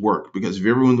systems work. Because if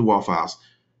you ever went to Waffle House,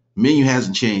 menu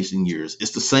hasn't changed in years.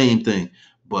 It's the same thing.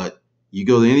 But you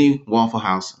go to any Waffle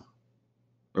House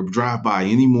or drive by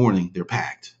any morning, they're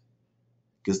packed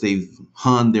because they've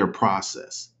honed their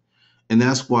process. And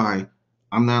that's why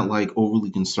I'm not like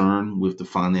overly concerned with the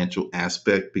financial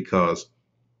aspect, because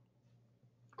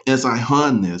as I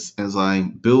hone this, as I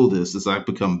build this, as I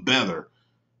become better,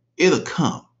 it'll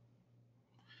come.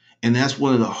 And that's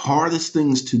one of the hardest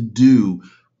things to do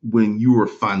when you are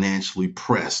financially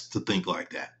pressed, to think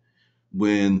like that.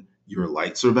 When your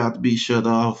lights are about to be shut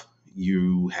off,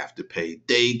 you have to pay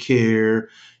daycare,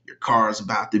 your car is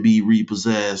about to be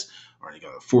repossessed, or you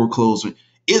got a foreclosure.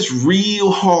 It's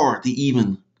real hard to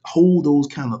even hold those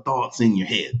kind of thoughts in your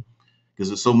head because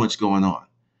there's so much going on.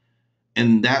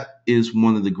 And that is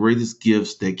one of the greatest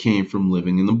gifts that came from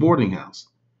living in the boarding house.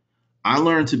 I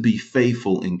learned to be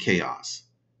faithful in chaos.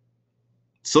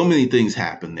 So many things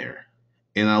happened there.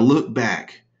 And I look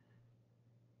back,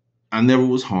 I never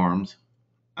was harmed.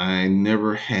 I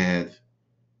never had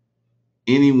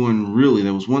anyone really.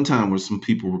 There was one time where some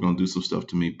people were going to do some stuff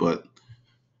to me, but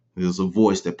there's a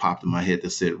voice that popped in my head that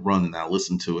said run, and I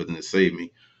listened to it and it saved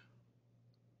me.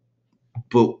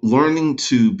 But learning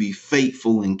to be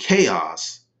faithful in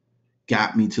chaos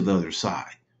got me to the other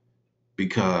side,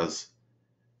 because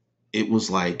it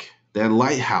was like that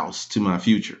lighthouse to my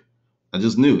future. I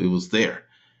just knew it was there.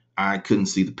 I couldn't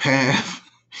see the path.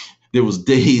 There was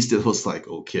days that was like,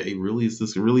 okay, really, is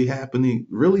this really happening?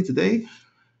 Really today?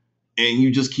 And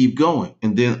you just keep going.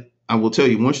 And then I will tell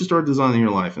you, once you start designing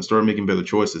your life and start making better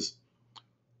choices,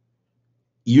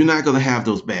 you're not going to have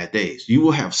those bad days. You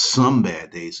will have some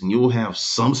bad days and you will have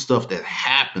some stuff that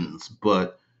happens.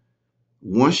 But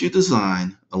once you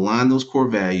design, align those core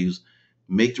values,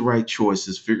 make the right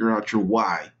choices, figure out your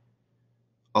why,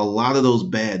 a lot of those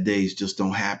bad days just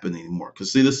don't happen anymore.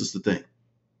 Because, see, this is the thing.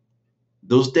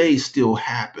 Those days still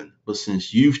happen, but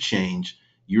since you've changed,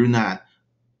 you're not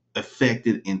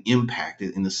affected and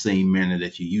impacted in the same manner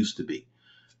that you used to be.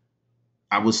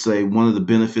 I would say one of the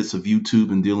benefits of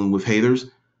YouTube and dealing with haters,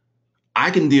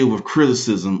 I can deal with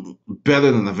criticism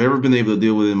better than I've ever been able to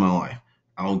deal with it in my life.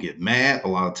 I don't get mad. A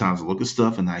lot of times I look at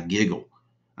stuff and I giggle.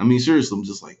 I mean, seriously, I'm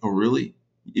just like, oh, really?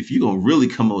 If you're going to really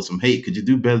come up with some hate, could you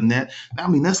do better than that? I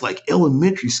mean, that's like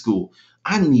elementary school.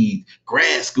 I need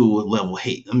grad school level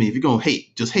hate. I mean, if you're going to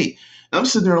hate, just hate. And I'm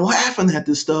sitting there laughing at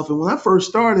this stuff. And when I first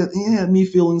started, it had me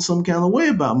feeling some kind of way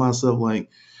about myself. Like,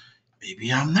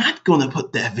 maybe I'm not going to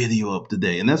put that video up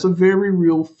today. And that's a very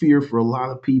real fear for a lot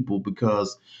of people,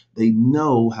 because they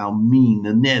know how mean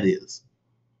the net is.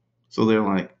 So they're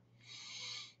like,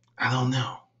 I don't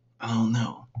know. I don't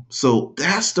know. So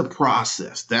that's the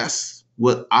process. That's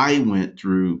what I went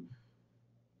through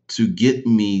to get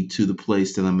me to the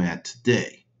place that I'm at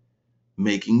today.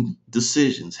 Making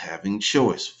decisions, having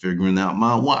choice, figuring out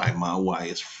my why. My why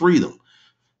is freedom.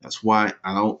 That's why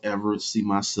I don't ever see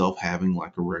myself having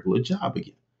like a regular job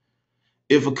again.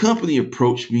 If a company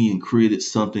approached me and created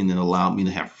something that allowed me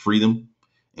to have freedom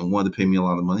and wanted to pay me a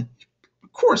lot of money,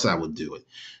 of course I would do it.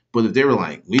 But if they were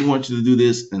like, we want you to do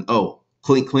this, and oh,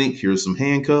 clink, clink, here's some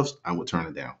handcuffs, I would turn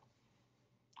it down.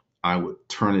 I would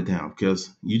turn it down, because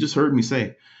you just heard me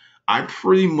say, I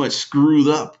pretty much screwed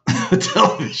up a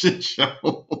television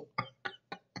show.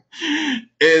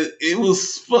 And it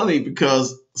was funny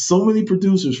because so many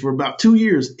producers for about 2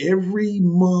 years, every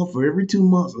month or every 2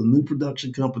 months, a new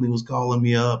production company was calling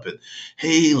me up and,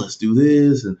 hey, let's do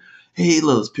this. And hey,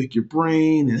 let us pick your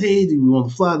brain. And hey, do we want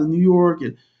to fly to New York?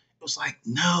 And it was like,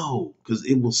 no, because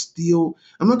it was still,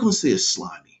 I'm not going to say it's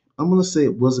slimy. I'm going to say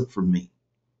it wasn't for me.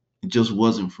 It just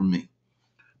wasn't for me.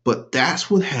 But that's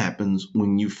what happens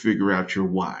when you figure out your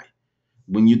why,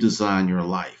 when you design your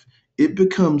life. It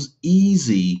becomes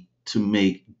easy to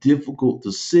make difficult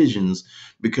decisions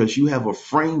because you have a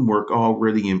framework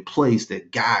already in place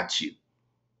that guides you.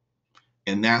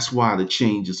 And that's why the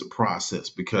change is a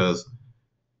process, because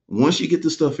once you get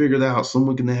this stuff figured out,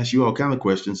 someone can ask you all kind of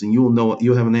questions and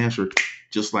you'll have an answer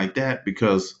just like that,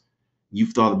 because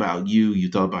you've thought about you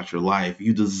thought about your life,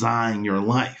 you design your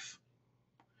life.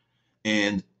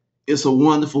 And it's a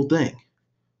wonderful thing.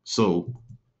 So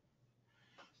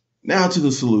now to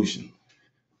the solution.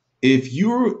 If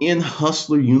you're in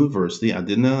Hustler University, I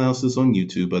didn't announce this on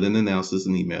YouTube, I didn't announce this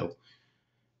in email.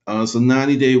 It's a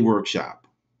 90-day workshop.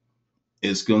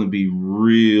 It's going to be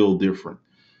real different.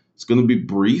 It's going to be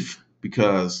brief,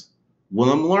 because what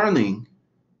I'm learning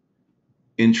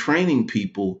in training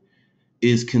people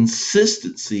is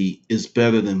consistency is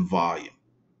better than volume.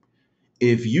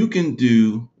 If you can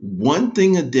do one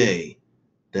thing a day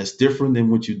that's different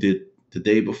than what you did the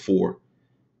day before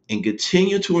and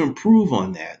continue to improve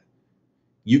on that,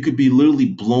 you could be literally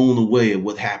blown away at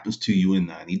what happens to you in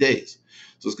 90 days.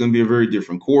 So it's going to be a very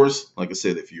different course. Like I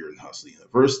said, if you're in Hustler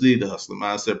University, the Hustler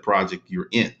Mindset Project, you're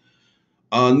in.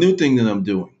 A new thing that I'm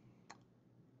doing.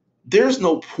 There's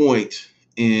no point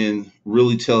in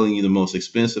really telling you the most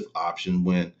expensive option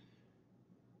when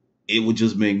it would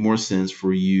just make more sense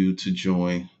for you to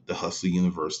join the Hustler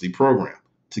University program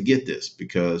to get this,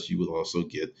 because you would also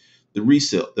get the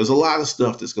resale. There's a lot of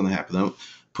stuff that's going to happen. I'm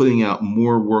putting out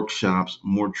more workshops,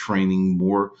 more training,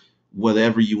 more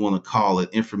whatever you want to call it,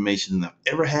 information than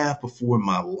I've ever had before in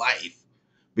my life,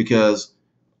 because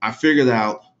I figured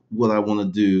out what I want to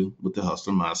do with the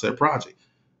Hustler Mindset Project.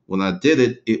 When I did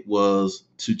it, it was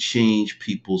to change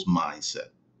people's mindset.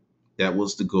 That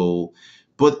was the goal.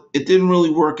 But it didn't really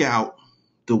work out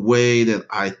the way that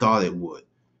I thought it would.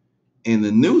 And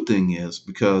the new thing is,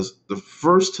 because the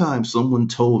first time someone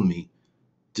told me,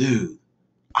 dude,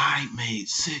 I made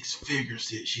 6 figures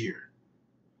this year.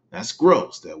 That's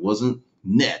gross. That wasn't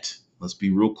net. Let's be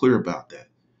real clear about that.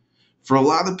 For a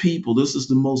lot of people, this is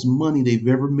the most money they've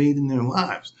ever made in their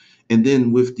lives. And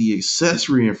then with the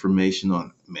accessory information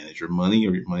on manage your money,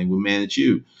 or your money will manage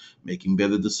you, making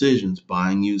better decisions,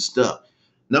 buying used stuff.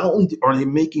 Not only are they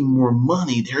making more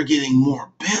money, they're getting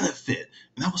more benefit.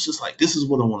 And I was just like, this is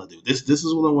what I want to do. This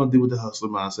is what I want to do with the Hustler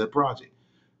Mindset Project.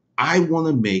 I want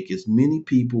to make as many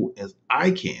people as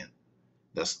I can.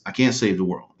 I can't save the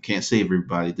world. I can't save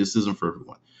everybody. This isn't for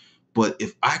everyone. But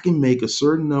if I can make a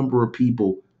certain number of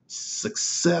people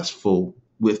successful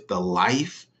with the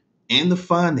life and the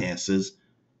finances,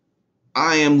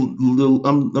 I'm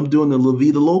doing the La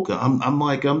Vida Loca.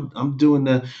 I'm doing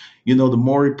the, the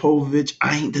Maury Povich,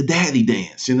 I ain't the daddy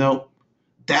dance,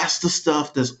 That's the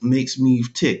stuff that makes me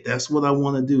tick. That's what I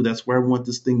want to do. That's where I want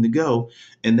this thing to go.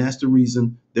 And that's the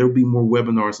reason there'll be more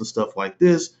webinars and stuff like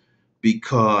this,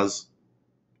 because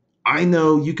I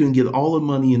know you can get all the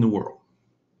money in the world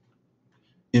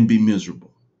and be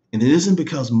miserable. And it isn't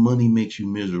because money makes you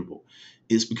miserable.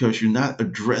 It's because you're not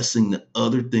addressing the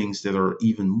other things that are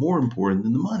even more important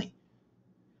than the money.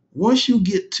 Once you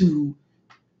get to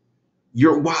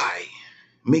your why,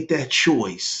 make that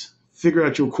choice, figure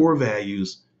out your core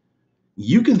values,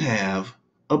 you can have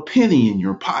a penny in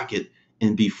your pocket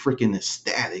and be freaking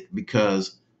ecstatic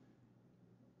because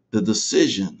the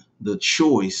decision, the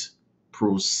choice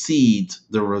precedes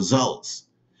the results.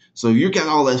 So you got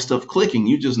all that stuff clicking.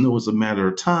 You just know it's a matter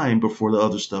of time before the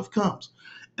other stuff comes.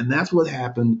 And that's what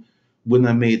happened when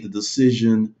I made the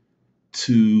decision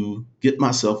to get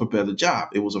myself a better job.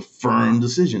 It was a firm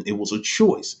decision. It was a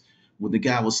choice. When the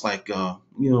guy was like, I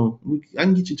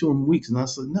can get you 2 more weeks. And I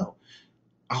said, no,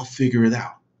 I'll figure it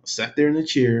out. I sat there in the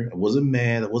chair. I wasn't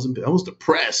mad. I was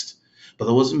depressed, but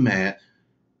I wasn't mad.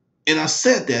 And I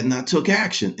said that and I took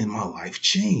action and my life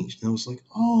changed. And I was like,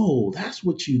 oh, that's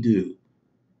what you do.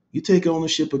 You take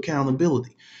ownership,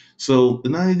 accountability. So the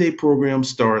 90-day program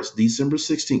starts December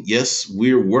 16th. Yes,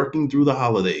 we're working through the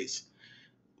holidays.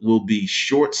 It will be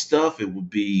short stuff. It will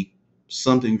be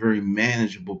something very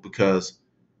manageable because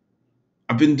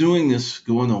I've been doing this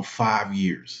going on 5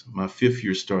 years. My 5th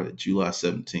year started July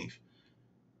 17th.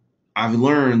 I've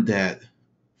learned that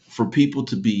for people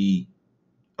to be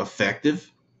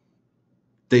effective,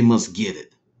 they must get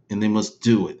it and they must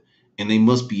do it and they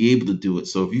must be able to do it.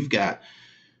 So if you've got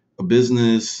a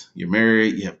business, you're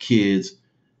married, you have kids,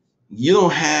 you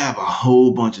don't have a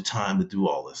whole bunch of time to do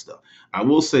all this stuff. I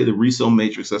will say the resale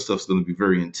matrix, that stuff's going to be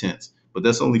very intense, but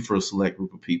that's only for a select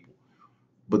group of people.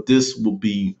 But this will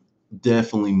be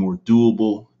definitely more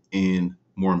doable and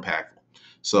more impactful.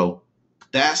 So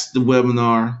that's the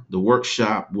webinar. The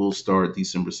workshop will start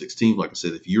December 16th. Like I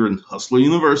said, if you're in Hustler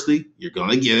University, you're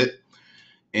going to get it.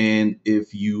 And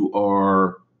if you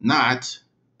are not,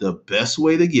 the best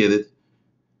way to get it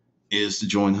is to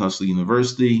join Hustler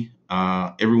University.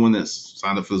 Everyone that's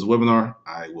signed up for this webinar,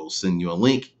 I will send you a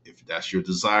link if that's your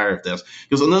desire.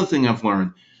 Because another thing I've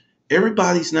learned,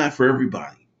 everybody's not for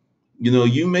everybody.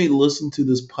 You may listen to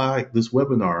this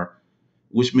webinar,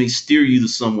 which may steer you to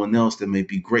someone else that may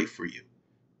be great for you.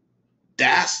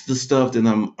 That's the stuff that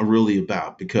I'm really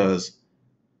about, because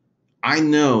I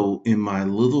know in my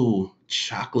little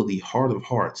chocolatey heart of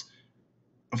hearts,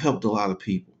 I've helped a lot of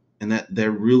people, and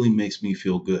that really makes me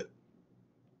feel good.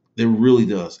 It really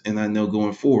does. And I know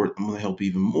going forward, I'm going to help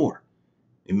even more.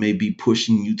 It may be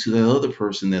pushing you to that other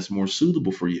person that's more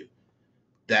suitable for you.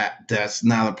 That's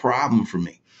not a problem for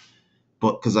me.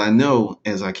 But because I know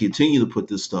as I continue to put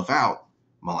this stuff out,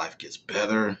 my life gets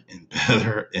better and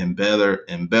better and better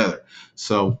and better.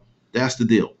 So that's the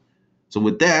deal. So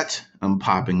with that, I'm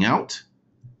popping out.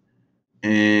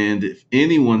 And if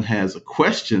anyone has a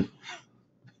question,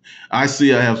 I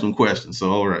see I have some questions.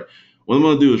 So, all right. What I'm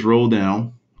going to do is roll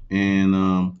down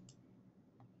and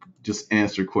just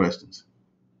answer questions.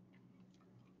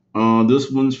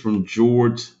 This one's from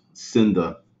George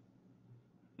Cinda.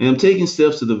 And I'm taking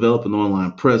steps to develop an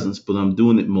online presence, but I'm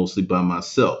doing it mostly by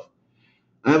myself.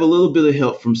 I have a little bit of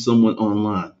help from someone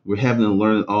online. We're having to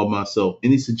learn it all myself.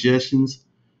 Any suggestions?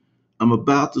 I'm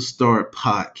about to start a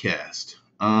podcast.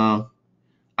 I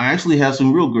actually have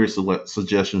some real great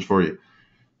suggestions for you.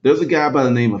 There's a guy by the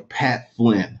name of Pat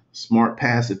Flynn, Smart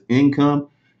Passive Income.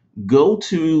 Go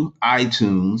to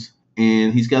iTunes,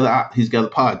 and he's got a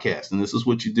podcast, and this is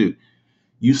what you do.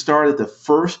 You start at the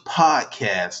first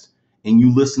podcast, and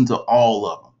you listen to all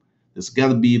of them. It's got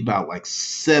to be about like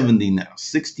 70 now,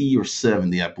 60 or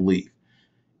 70, I believe.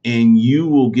 And you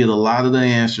will get a lot of the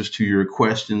answers to your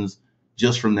questions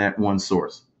just from that one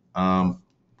source.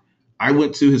 I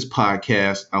went to his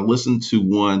podcast. I listened to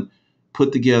one,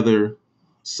 put together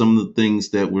some of the things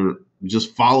that were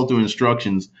just followed through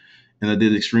instructions, and I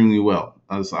did extremely well.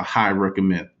 I highly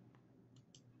recommend.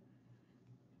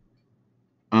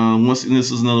 Once again,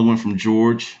 this is another one from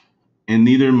George. And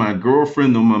neither my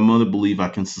girlfriend nor my mother believe I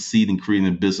can succeed in creating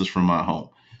a business from my home.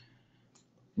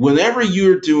 Whenever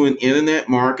you're doing internet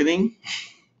marketing,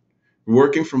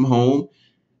 working from home,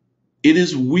 it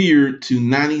is weird to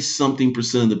 90 something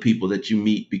percent of the people that you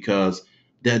meet because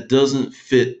that doesn't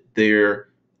fit their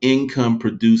income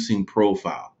producing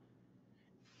profile.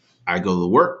 I go to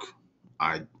work,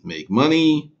 I make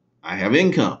money, I have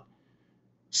income.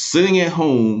 Sitting at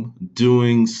home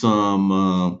doing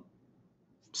some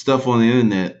stuff on the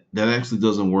internet, that actually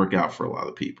doesn't work out for a lot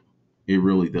of people. It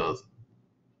really does.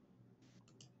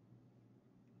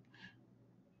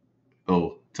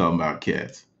 Oh, talking about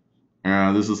cats.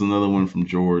 This is another one from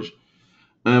George.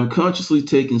 I am consciously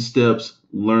taking steps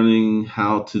learning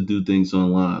how to do things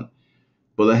online,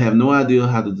 but I have no idea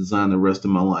how to design the rest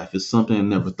of my life. It's something I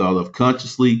never thought of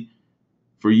consciously.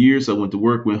 For years, I went to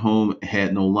work, went home,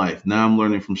 had no life. Now I'm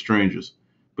learning from strangers,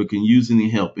 but can use any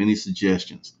help, any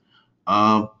suggestions?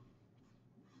 Um,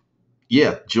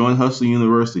 yeah, join Hustle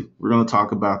University. We're going to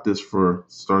talk about this for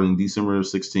starting December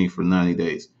 16th for 90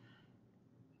 days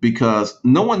because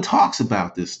no one talks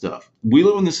about this stuff. We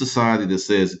live in a society that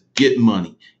says, get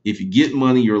money. If you get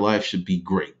money, your life should be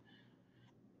great.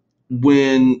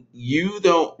 When you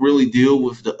don't really deal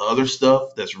with the other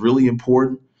stuff that's really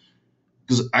important,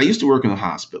 because I used to work in a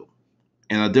hospital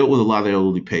and I dealt with a lot of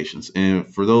elderly patients.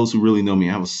 And for those who really know me,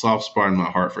 I have a soft spot in my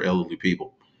heart for elderly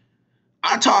people.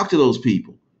 I talked to those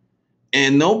people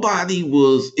and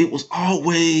it was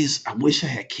always, I wish I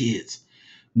had kids.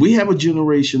 We have a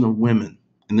generation of women,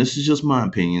 and this is just my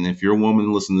opinion. If you're a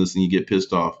woman listening to this and you get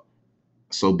pissed off,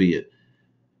 so be it.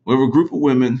 We have a group of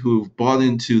women who've bought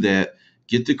into that,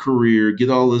 get the career, get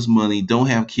all this money, don't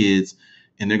have kids,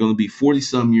 and they're going to be 40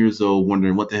 some years old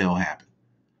wondering what the hell happened.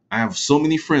 I have so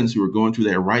many friends who are going through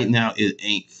that right now. It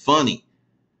ain't funny.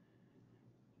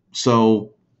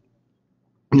 So,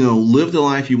 live the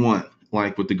life you want.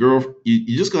 Like with the girl,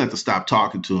 you're just going to have to stop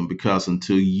talking to them because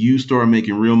until you start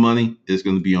making real money, it's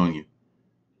going to be on you.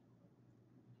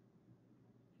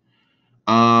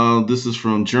 This is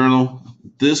from Journal.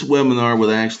 This webinar will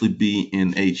actually be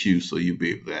in HU, so you'll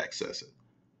be able to access it.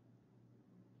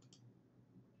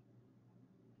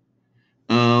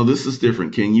 This is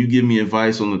different. Can you give me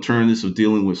advice on alternatives of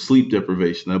dealing with sleep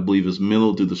deprivation? I believe it's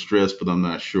mental due to stress, but I'm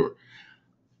not sure.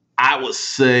 I would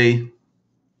say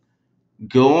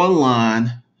go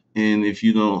online, and if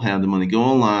you don't have the money, go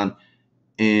online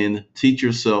and teach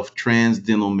yourself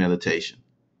transcendental meditation.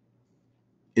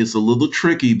 It's a little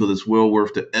tricky, but it's well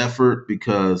worth the effort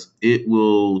because it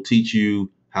will teach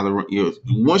you how to,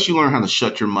 once you learn how to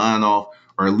shut your mind off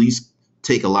or at least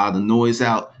take a lot of the noise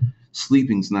out,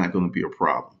 sleeping's not going to be a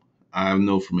problem. I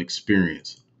know from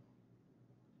experience.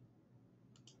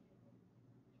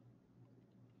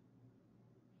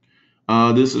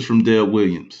 This is from Dale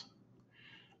Williams.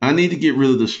 I need to get rid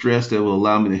of the stress that will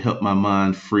allow me to help my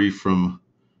mind free from.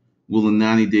 Will the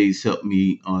 90 days help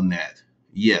me on that?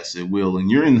 Yes, it will. And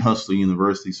you're in Hustler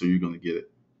University, so you're going to get it.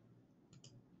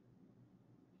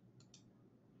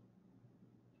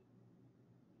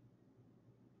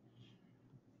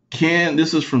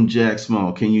 This is from Jack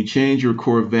Small. Can you change your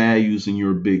core values in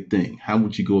your big thing? How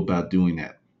would you go about doing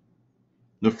that?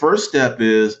 The first step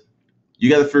is you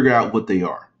got to figure out what they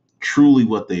are, truly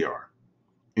what they are.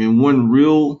 And one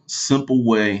real simple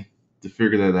way to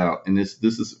figure that out, and this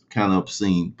is kind of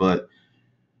obscene, but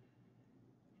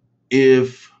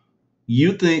if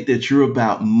you think that you're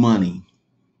about money,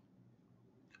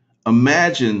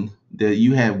 imagine that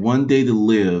you had one day to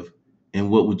live, and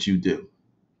what would you do?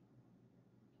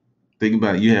 Think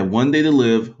about it. You had one day to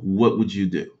live, what would you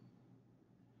do?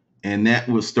 And that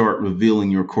will start revealing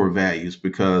your core values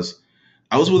because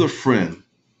I was with a friend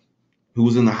who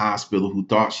was in the hospital who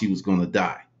thought she was going to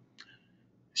die.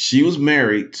 She was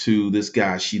married to this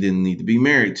guy she didn't need to be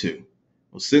married to.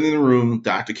 I was sitting in the room,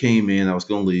 doctor came in, I was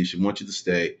going to leave, she wants you to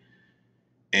stay.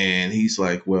 And he's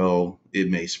like, well,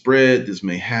 it may spread, this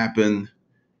may happen.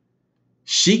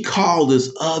 She called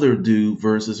this other dude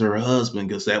versus her husband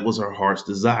because that was her heart's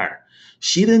desire.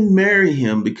 She didn't marry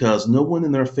him because no one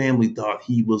in her family thought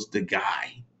he was the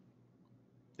guy.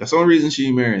 That's the only reason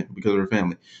she married him, because of her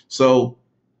family. So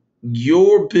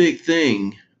your big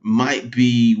thing might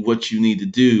be what you need to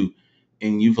do,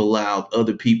 and you've allowed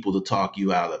other people to talk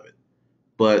you out of it.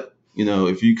 But,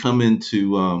 if you come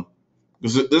into,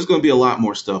 there's going to be a lot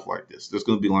more stuff like this. There's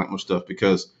going to be a lot more stuff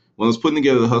because when I was putting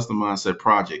together the Hustler Mindset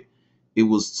Project, it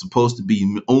was supposed to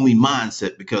be only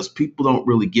mindset because people don't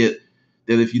really get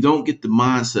that if you don't get the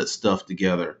mindset stuff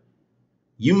together,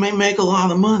 you may make a lot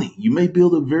of money. You may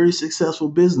build a very successful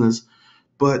business,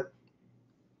 but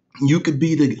you could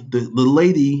be the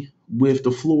lady with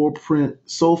the floor print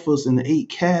sofas and the 8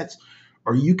 cats,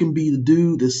 or you can be the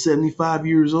dude that's 75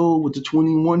 years old with the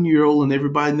 21-year-old and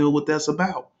everybody know what that's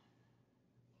about.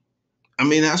 I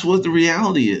mean, that's what the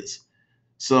reality is.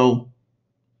 So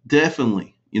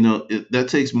definitely, that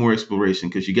takes more exploration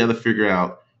because you got to figure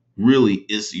out really,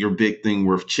 is your big thing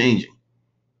worth changing?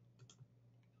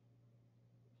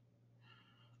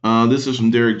 This is from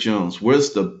Derek Jones.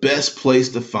 Where's the best place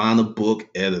to find a book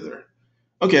editor?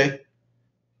 Okay,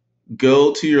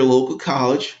 go to your local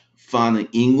college, find an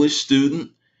English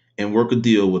student, and work a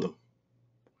deal with them.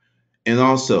 And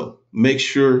also make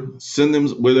sure send them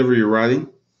whatever you're writing.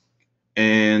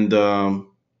 And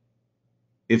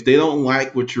if they don't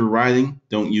like what you're writing,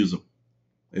 don't use them.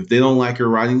 If they don't like your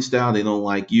writing style, they don't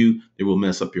like you, they will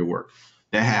mess up your work.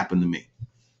 That happened to me.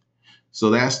 So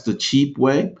that's the cheap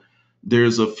way.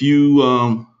 There's a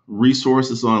few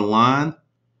resources online.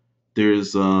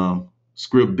 There's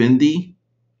Scriptbindi.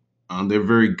 They're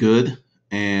very good,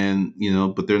 and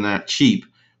but they're not cheap,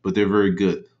 but they're very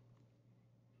good.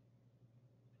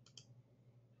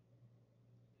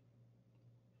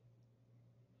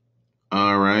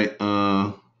 All right.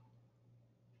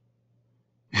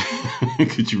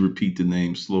 Could you repeat the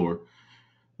name slower?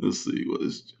 Let's see. What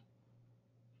is?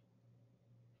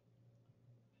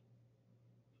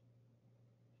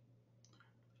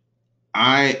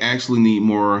 I actually need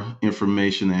more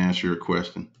information to answer your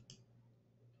question.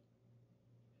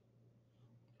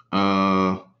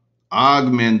 Uh,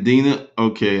 Mandina.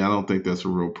 Okay, I don't think that's a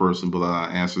real person, but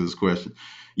I'll answer this question.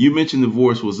 You mentioned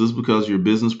divorce. Was this because of your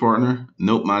business partner?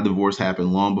 Nope, my divorce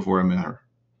happened long before I met her.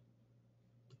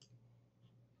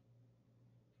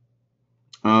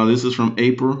 This is from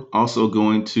April. Also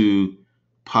going to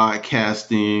podcast.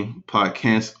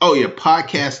 Oh yeah,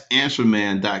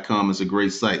 podcastanswerman.com is a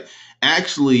great site.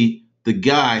 Actually, the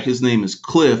guy, his name is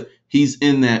Cliff. He's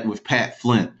in that with Pat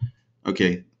Flynn.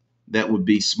 Okay, that would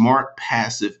be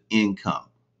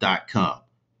smartpassiveincome.com.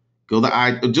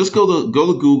 Just go to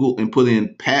Google and put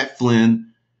in Pat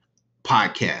Flynn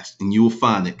podcast, and you will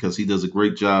find it because he does a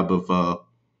great job of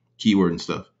keyword and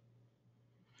stuff.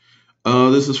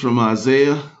 This is from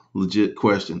Isaiah. Legit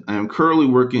question. I am currently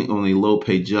working on a low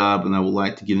paid job and I would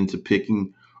like to get into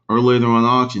picking or later on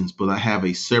auctions, but I have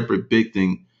a separate big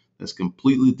thing that's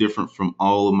completely different from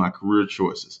all of my career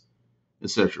choices,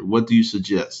 etc. What do you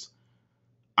suggest?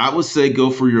 I would say go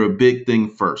for your big thing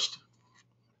first.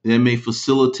 That may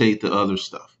facilitate the other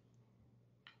stuff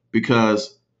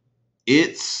because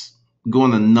it's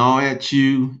going to gnaw at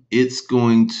you. It's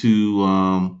going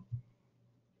to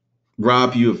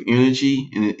rob you of energy,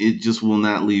 and it just will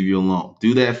not leave you alone.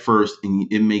 Do that first,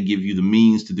 and it may give you the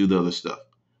means to do the other stuff.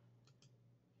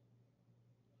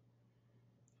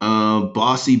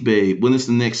 Bossy Babe, when is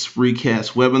the next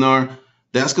Spreecast webinar?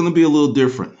 That's going to be a little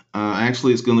different.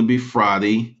 Actually, it's going to be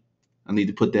Friday. I need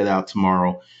to put that out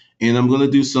tomorrow. And I'm going to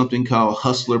do something called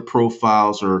Hustler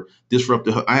Profiles or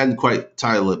Disruptive. I hadn't quite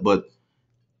titled it, but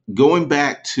going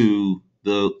back to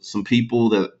some people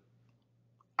that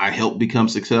I helped become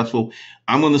successful,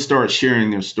 I'm going to start sharing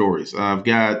their stories. I've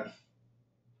got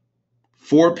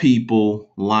 4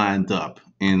 people lined up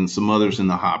and some others in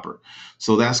the hopper.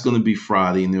 So that's going to be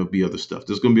Friday, and there'll be other stuff.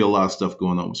 There's going to be a lot of stuff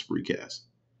going on with Spreecast.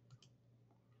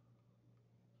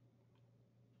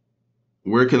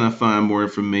 Where can I find more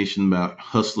information about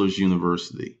Hustlers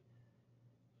University?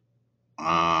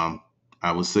 I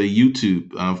would say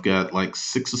YouTube. I've got like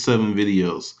 6 or 7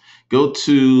 videos. Go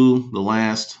to the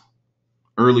last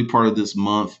early part of this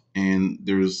month, and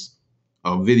there's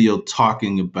a video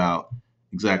talking about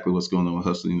exactly what's going on with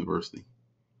Hustler University.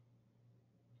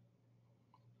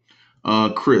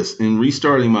 Chris, in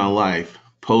restarting my life,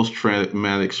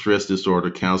 post-traumatic stress disorder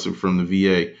counseling from the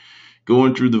VA,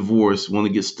 going through divorce, want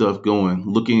to get stuff going,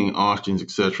 looking at auctions,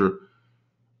 etc.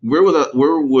 Where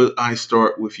would I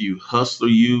start with you? Hustler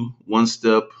you, one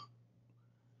step.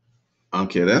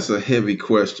 Okay, that's a heavy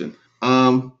question.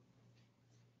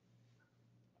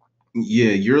 Yeah,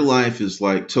 your life is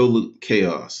like total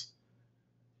chaos.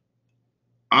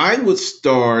 I would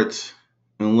start,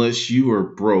 unless you are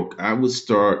broke, I would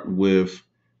start with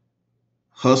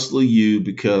Hustler You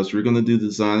because we're going to do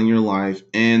Designing Your Life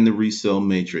and the Resale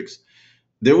Matrix.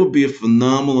 There will be a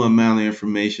phenomenal amount of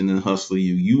information in Hustler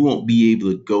You. You won't be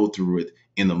able to go through it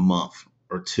in a month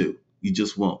or 2. You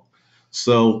just won't.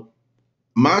 So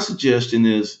my suggestion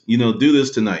is, do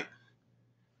this tonight.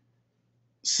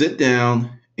 Sit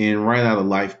down and write out a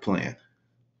life plan.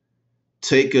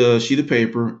 Take a sheet of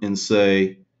paper and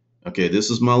say, okay, this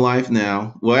is my life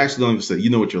now. Well, actually, don't even say, you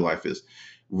know what your life is.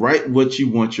 Write what you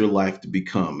want your life to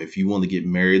become. If you want to get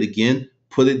married again,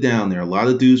 put it down there. A lot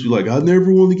of dudes be like, I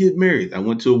never want to get married. I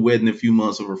went to a wedding a few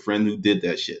months of a friend who did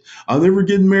that shit. I'll never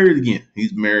get married again.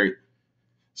 He's married.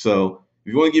 So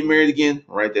if you want to get married again,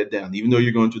 write that down. Even though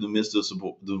you're going through the midst of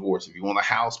divorce, if you want a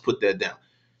house, put that down.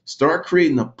 Start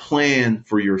creating a plan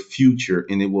for your future,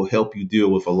 and it will help you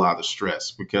deal with a lot of stress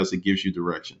because it gives you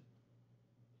direction.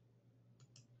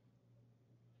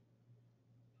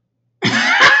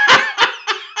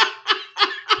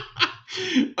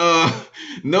 uh,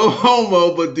 no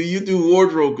homo, but do you do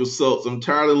wardrobe consults? I'm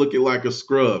tired of looking like a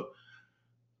scrub.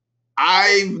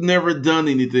 I've never done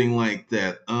anything like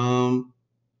that.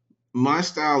 My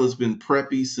style has been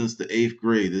preppy since the eighth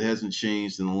grade. It hasn't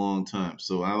changed in a long time,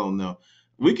 so I don't know.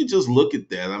 We could just look at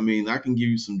that. I mean, I can give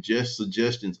you some just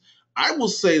suggestions. I will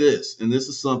say this, and this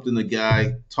is something a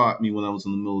guy taught me when I was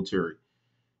in the military.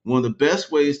 One of the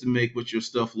best ways to make what your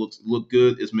stuff look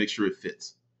good is make sure it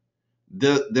fits.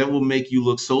 That will make you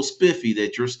look so spiffy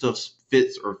that your stuff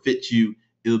fits or fits you.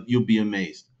 You'll be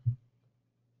amazed.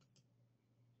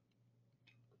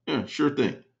 Yeah, sure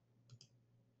thing.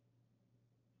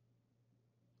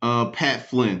 Pat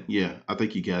Flynn. Yeah, I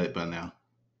think you got it by now.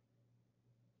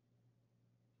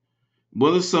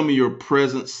 What are some of your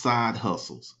present side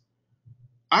hustles?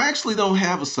 I actually don't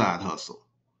have a side hustle.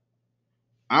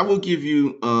 I will give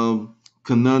you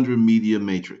Conundrum Media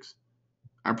Matrix.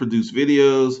 I produce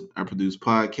videos, I produce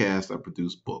podcasts, I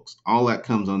produce books. All that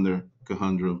comes under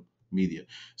Conundrum Media.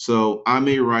 So I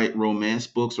may write romance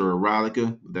books or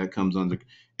erotica. That comes under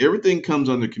everything comes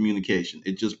under communication.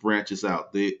 It just branches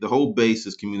out. The whole base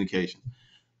is communication.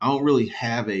 I don't really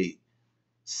have a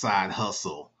side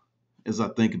hustle as I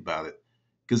think about it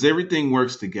because everything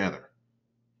works together.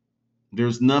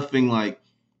 There's nothing like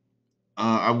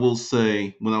I will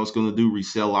say when I was going to do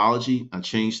resellology, I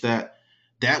changed that.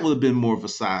 That would have been more of a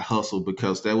side hustle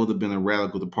because that would have been a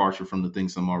radical departure from the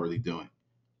things I'm already doing.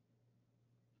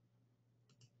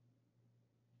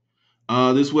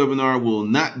 This webinar will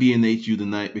not be in HU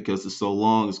tonight because it's so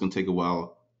long. It's going to take a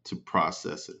while to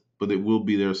process it, but it will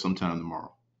be there sometime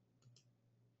tomorrow.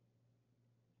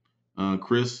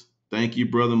 Chris, thank you,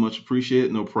 brother. Much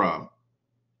appreciated. No problem.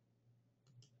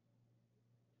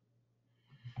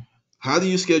 How do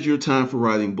you schedule your time for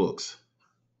writing books?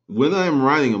 When I'm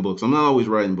writing a books, I'm not always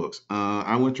writing books.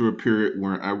 I went through a period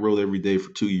where I wrote every day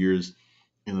for 2 years,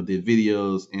 and I did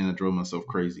videos, and I drove myself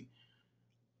crazy.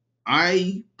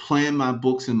 I plan my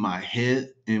books in my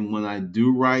head, and when I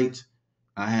do write,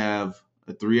 I have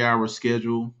a 3 hour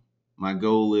schedule. My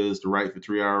goal is to write for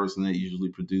 3 hours, and that usually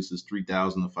produces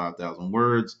 3,000 to 5,000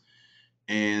 words.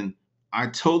 And I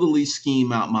totally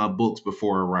scheme out my books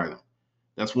before I write them.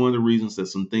 That's one of the reasons that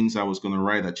some things I was going to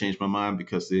write, I changed my mind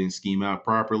because they didn't scheme out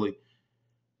properly.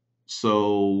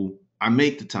 So I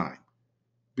make the time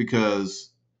because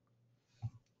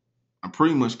I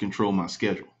pretty much control my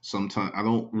schedule. Sometimes I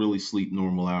don't really sleep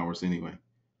normal hours anyway.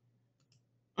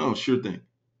 Oh, sure thing.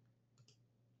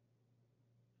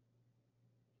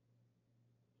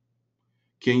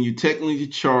 Can you technically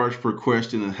charge per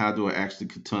question, and how do I actually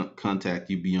contact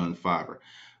you beyond Fiverr?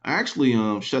 I actually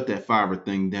shut that Fiverr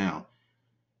thing down.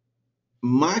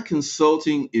 My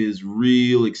consulting is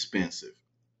real expensive.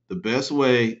 The best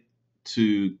way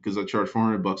to, because I charge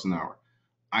 400 bucks an hour.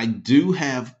 I do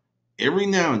have every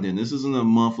now and then, this isn't a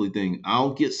monthly thing.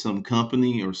 I'll get some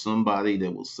company or somebody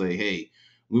that will say, hey,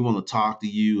 we want to talk to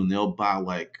you, and they'll buy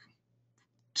like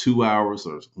 2 hours,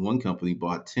 or one company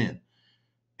bought 10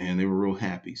 and they were real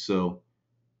happy. So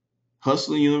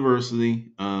Hustling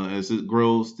University, as it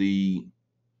grows, the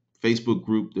Facebook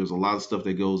group, there's a lot of stuff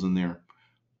that goes in there.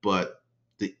 But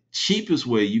the cheapest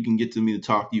way you can get to me to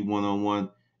talk to you one on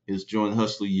one is join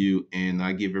Hustler U, and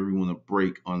I give everyone a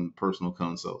break on personal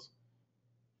consults.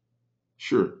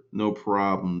 Sure, no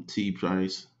problem, T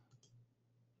Price.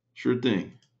 Sure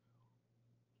thing.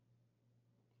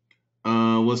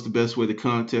 What's the best way to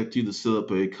contact you to set up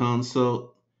a consult?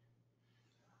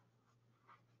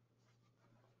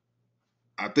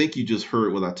 I think you just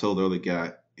heard what I told the other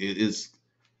guy. It is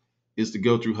to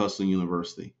go through Hustling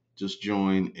University. Just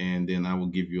join, and then I will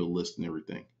give you a list and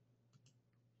everything.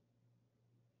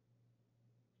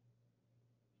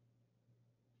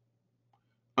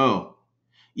 Oh,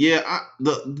 yeah.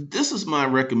 This is my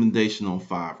recommendation on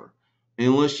Fiverr.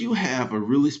 Unless you have a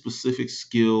really specific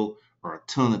skill or a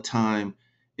ton of time,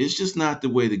 it's just not the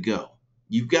way to go.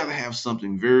 You've got to have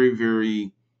something very,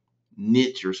 very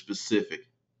niche or specific.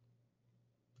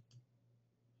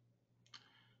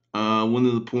 One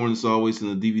of the porn is always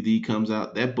in the DVD comes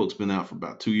out. That book's been out for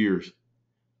about 2 years.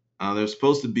 There's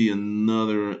supposed to be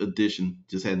another edition,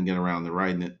 just hadn't gotten around to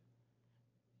writing it.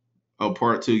 Oh,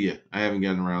 part two, yeah, I haven't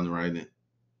gotten around to writing it.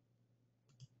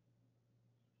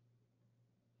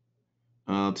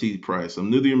 T Price. I'm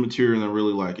new to your material and I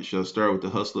really like it. Should I start with the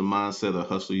Hustler Mindset or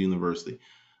Hustler University?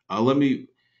 Let me.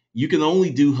 You can only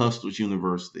do Hustlers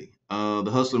University.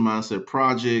 The Hustler Mindset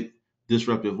Project,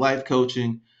 Disruptive Life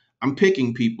Coaching. I'm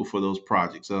picking people for those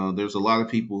projects. There's a lot of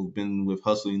people who've been with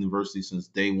Hustle University since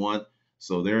day one,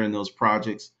 so they're in those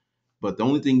projects. But the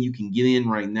only thing you can get in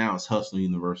right now is Hustle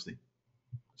University.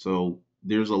 So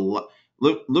there's a lot.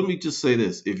 Let me just say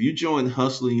this: if you join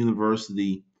Hustle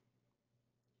University,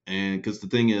 and because the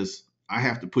thing is, I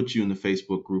have to put you in the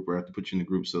Facebook group or I have to put you in the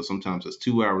group. So sometimes it's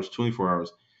 2 hours, 24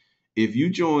 hours. If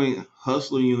you join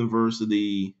Hustler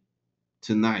University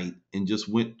tonight and just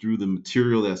went through the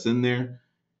material that's in there,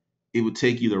 it would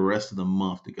take you the rest of the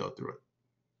month to go through it.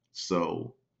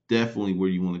 So definitely where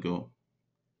you want to go.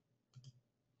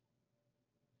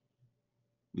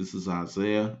 This is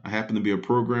Isaiah. I happen to be a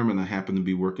programmer and I happen to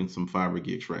be working some Fiverr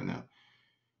gigs right now.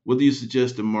 What do you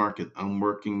suggest to market? I'm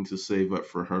working to save up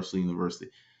for Hustle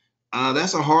University.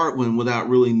 That's a hard one without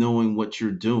really knowing what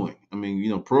you're doing. I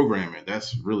mean, programming,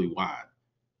 that's really wide.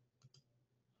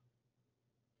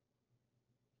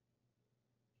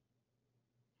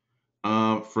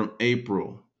 From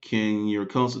April, can your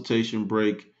consultation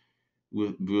break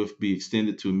with be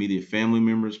extended to immediate family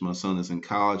members? My son is in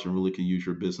college and really can use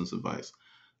your business advice.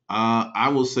 I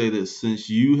will say this: since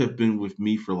you have been with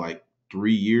me for like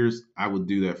 3 years, I would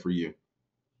do that for you.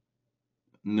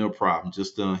 No problem.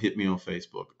 Just hit me on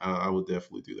Facebook. I would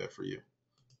definitely do that for you.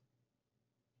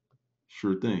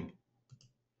 Sure thing.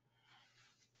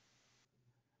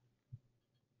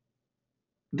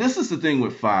 This is the thing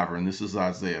with Fiverr, and this is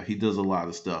Isaiah. He does a lot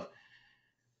of stuff.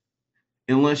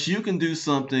 Unless you can do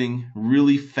something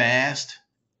really fast,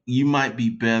 you might be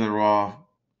better off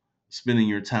spending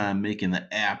your time making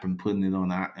the app and putting it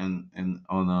on and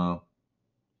on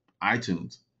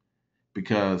iTunes.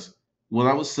 Because what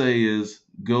I would say is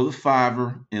go to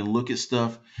Fiverr and look at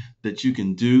stuff that you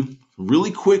can do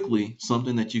really quickly,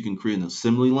 something that you can create an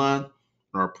assembly line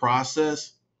or a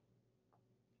process,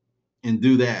 and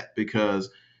do that. Because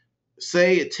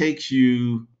say it takes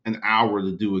you an hour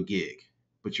to do a gig,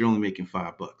 but you're only making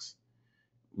 $5.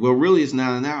 Well, really, it's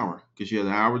not an hour because you have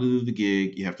an hour to do the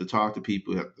gig. You have to talk to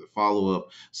people, you have to follow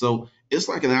up. So it's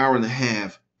like an hour and a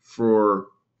half for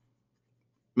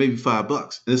maybe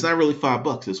 $5. And it's not really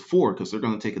 $5, it's four because they're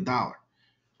going to take $1.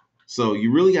 So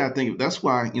you really got to think of that's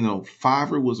why,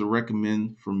 Fiverr was a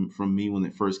recommend from me when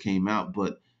it first came out,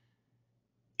 but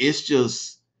it's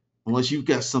just unless you've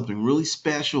got something really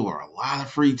special or a lot of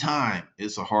free time,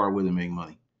 it's a hard way to make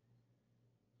money.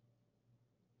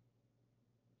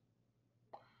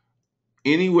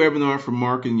 Any webinar for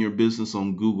marketing your business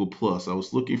on Google Plus? I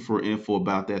was looking for info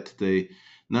about that today.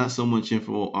 Not so much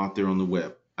info out there on the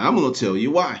web. I'm going to tell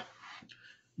you why.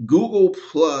 Google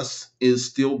Plus is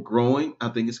still growing. I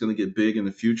think it's going to get big in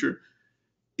the future.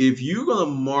 If you're going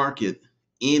to market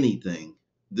anything,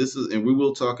 and we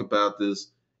will talk about this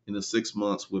in the 6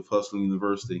 months with Hustling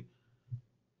University,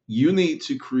 you need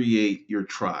to create your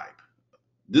tribe.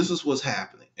 This is what's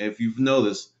happening. And if you've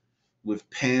noticed with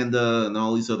Panda and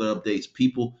all these other updates,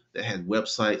 people that had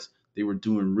websites, they were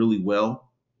doing really well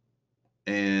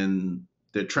and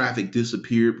their traffic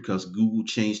disappeared because Google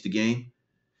changed the game.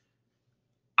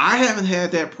 I haven't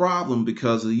had that problem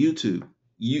because of YouTube.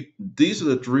 These are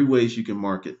the three ways you can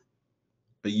market: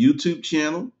 a YouTube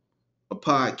channel, a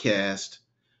podcast,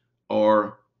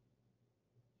 or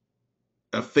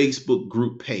a Facebook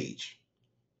group page.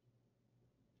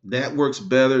 That works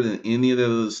better than any of that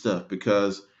other stuff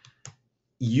because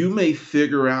you may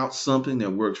figure out something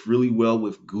that works really well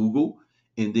with Google,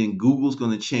 and then Google's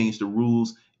going to change the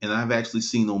rules. And I've actually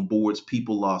seen on boards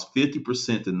people lost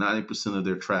 50% to 90% of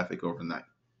their traffic overnight.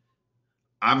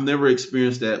 I've never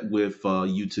experienced that with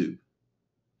YouTube.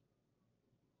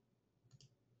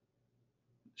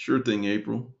 Sure thing,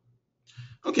 April.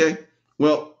 Okay.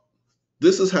 Well,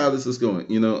 this is how this is going.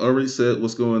 I already said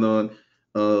what's going on.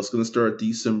 It's going to start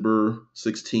December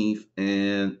 16th,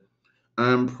 and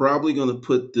I'm probably going to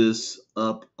put this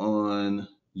up on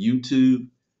YouTube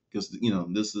because,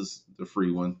 this is the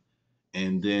free one.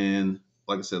 And then,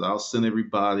 like I said, I'll send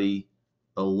everybody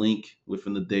a link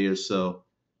within a day or so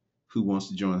who wants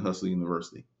to join Hustle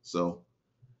University. So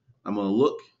I'm going to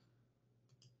look.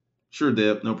 Sure,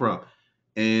 Deb, no problem.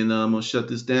 And I'm going to shut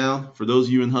this down. For those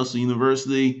of you in Hustle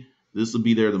University, this will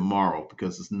be there tomorrow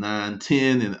because it's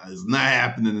 9:10 and it's not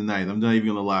happening tonight. I'm not even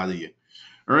going to lie to you.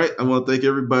 All right. I want to thank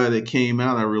everybody that came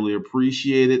out. I really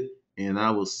appreciate it. And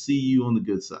I will see you on the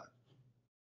good side.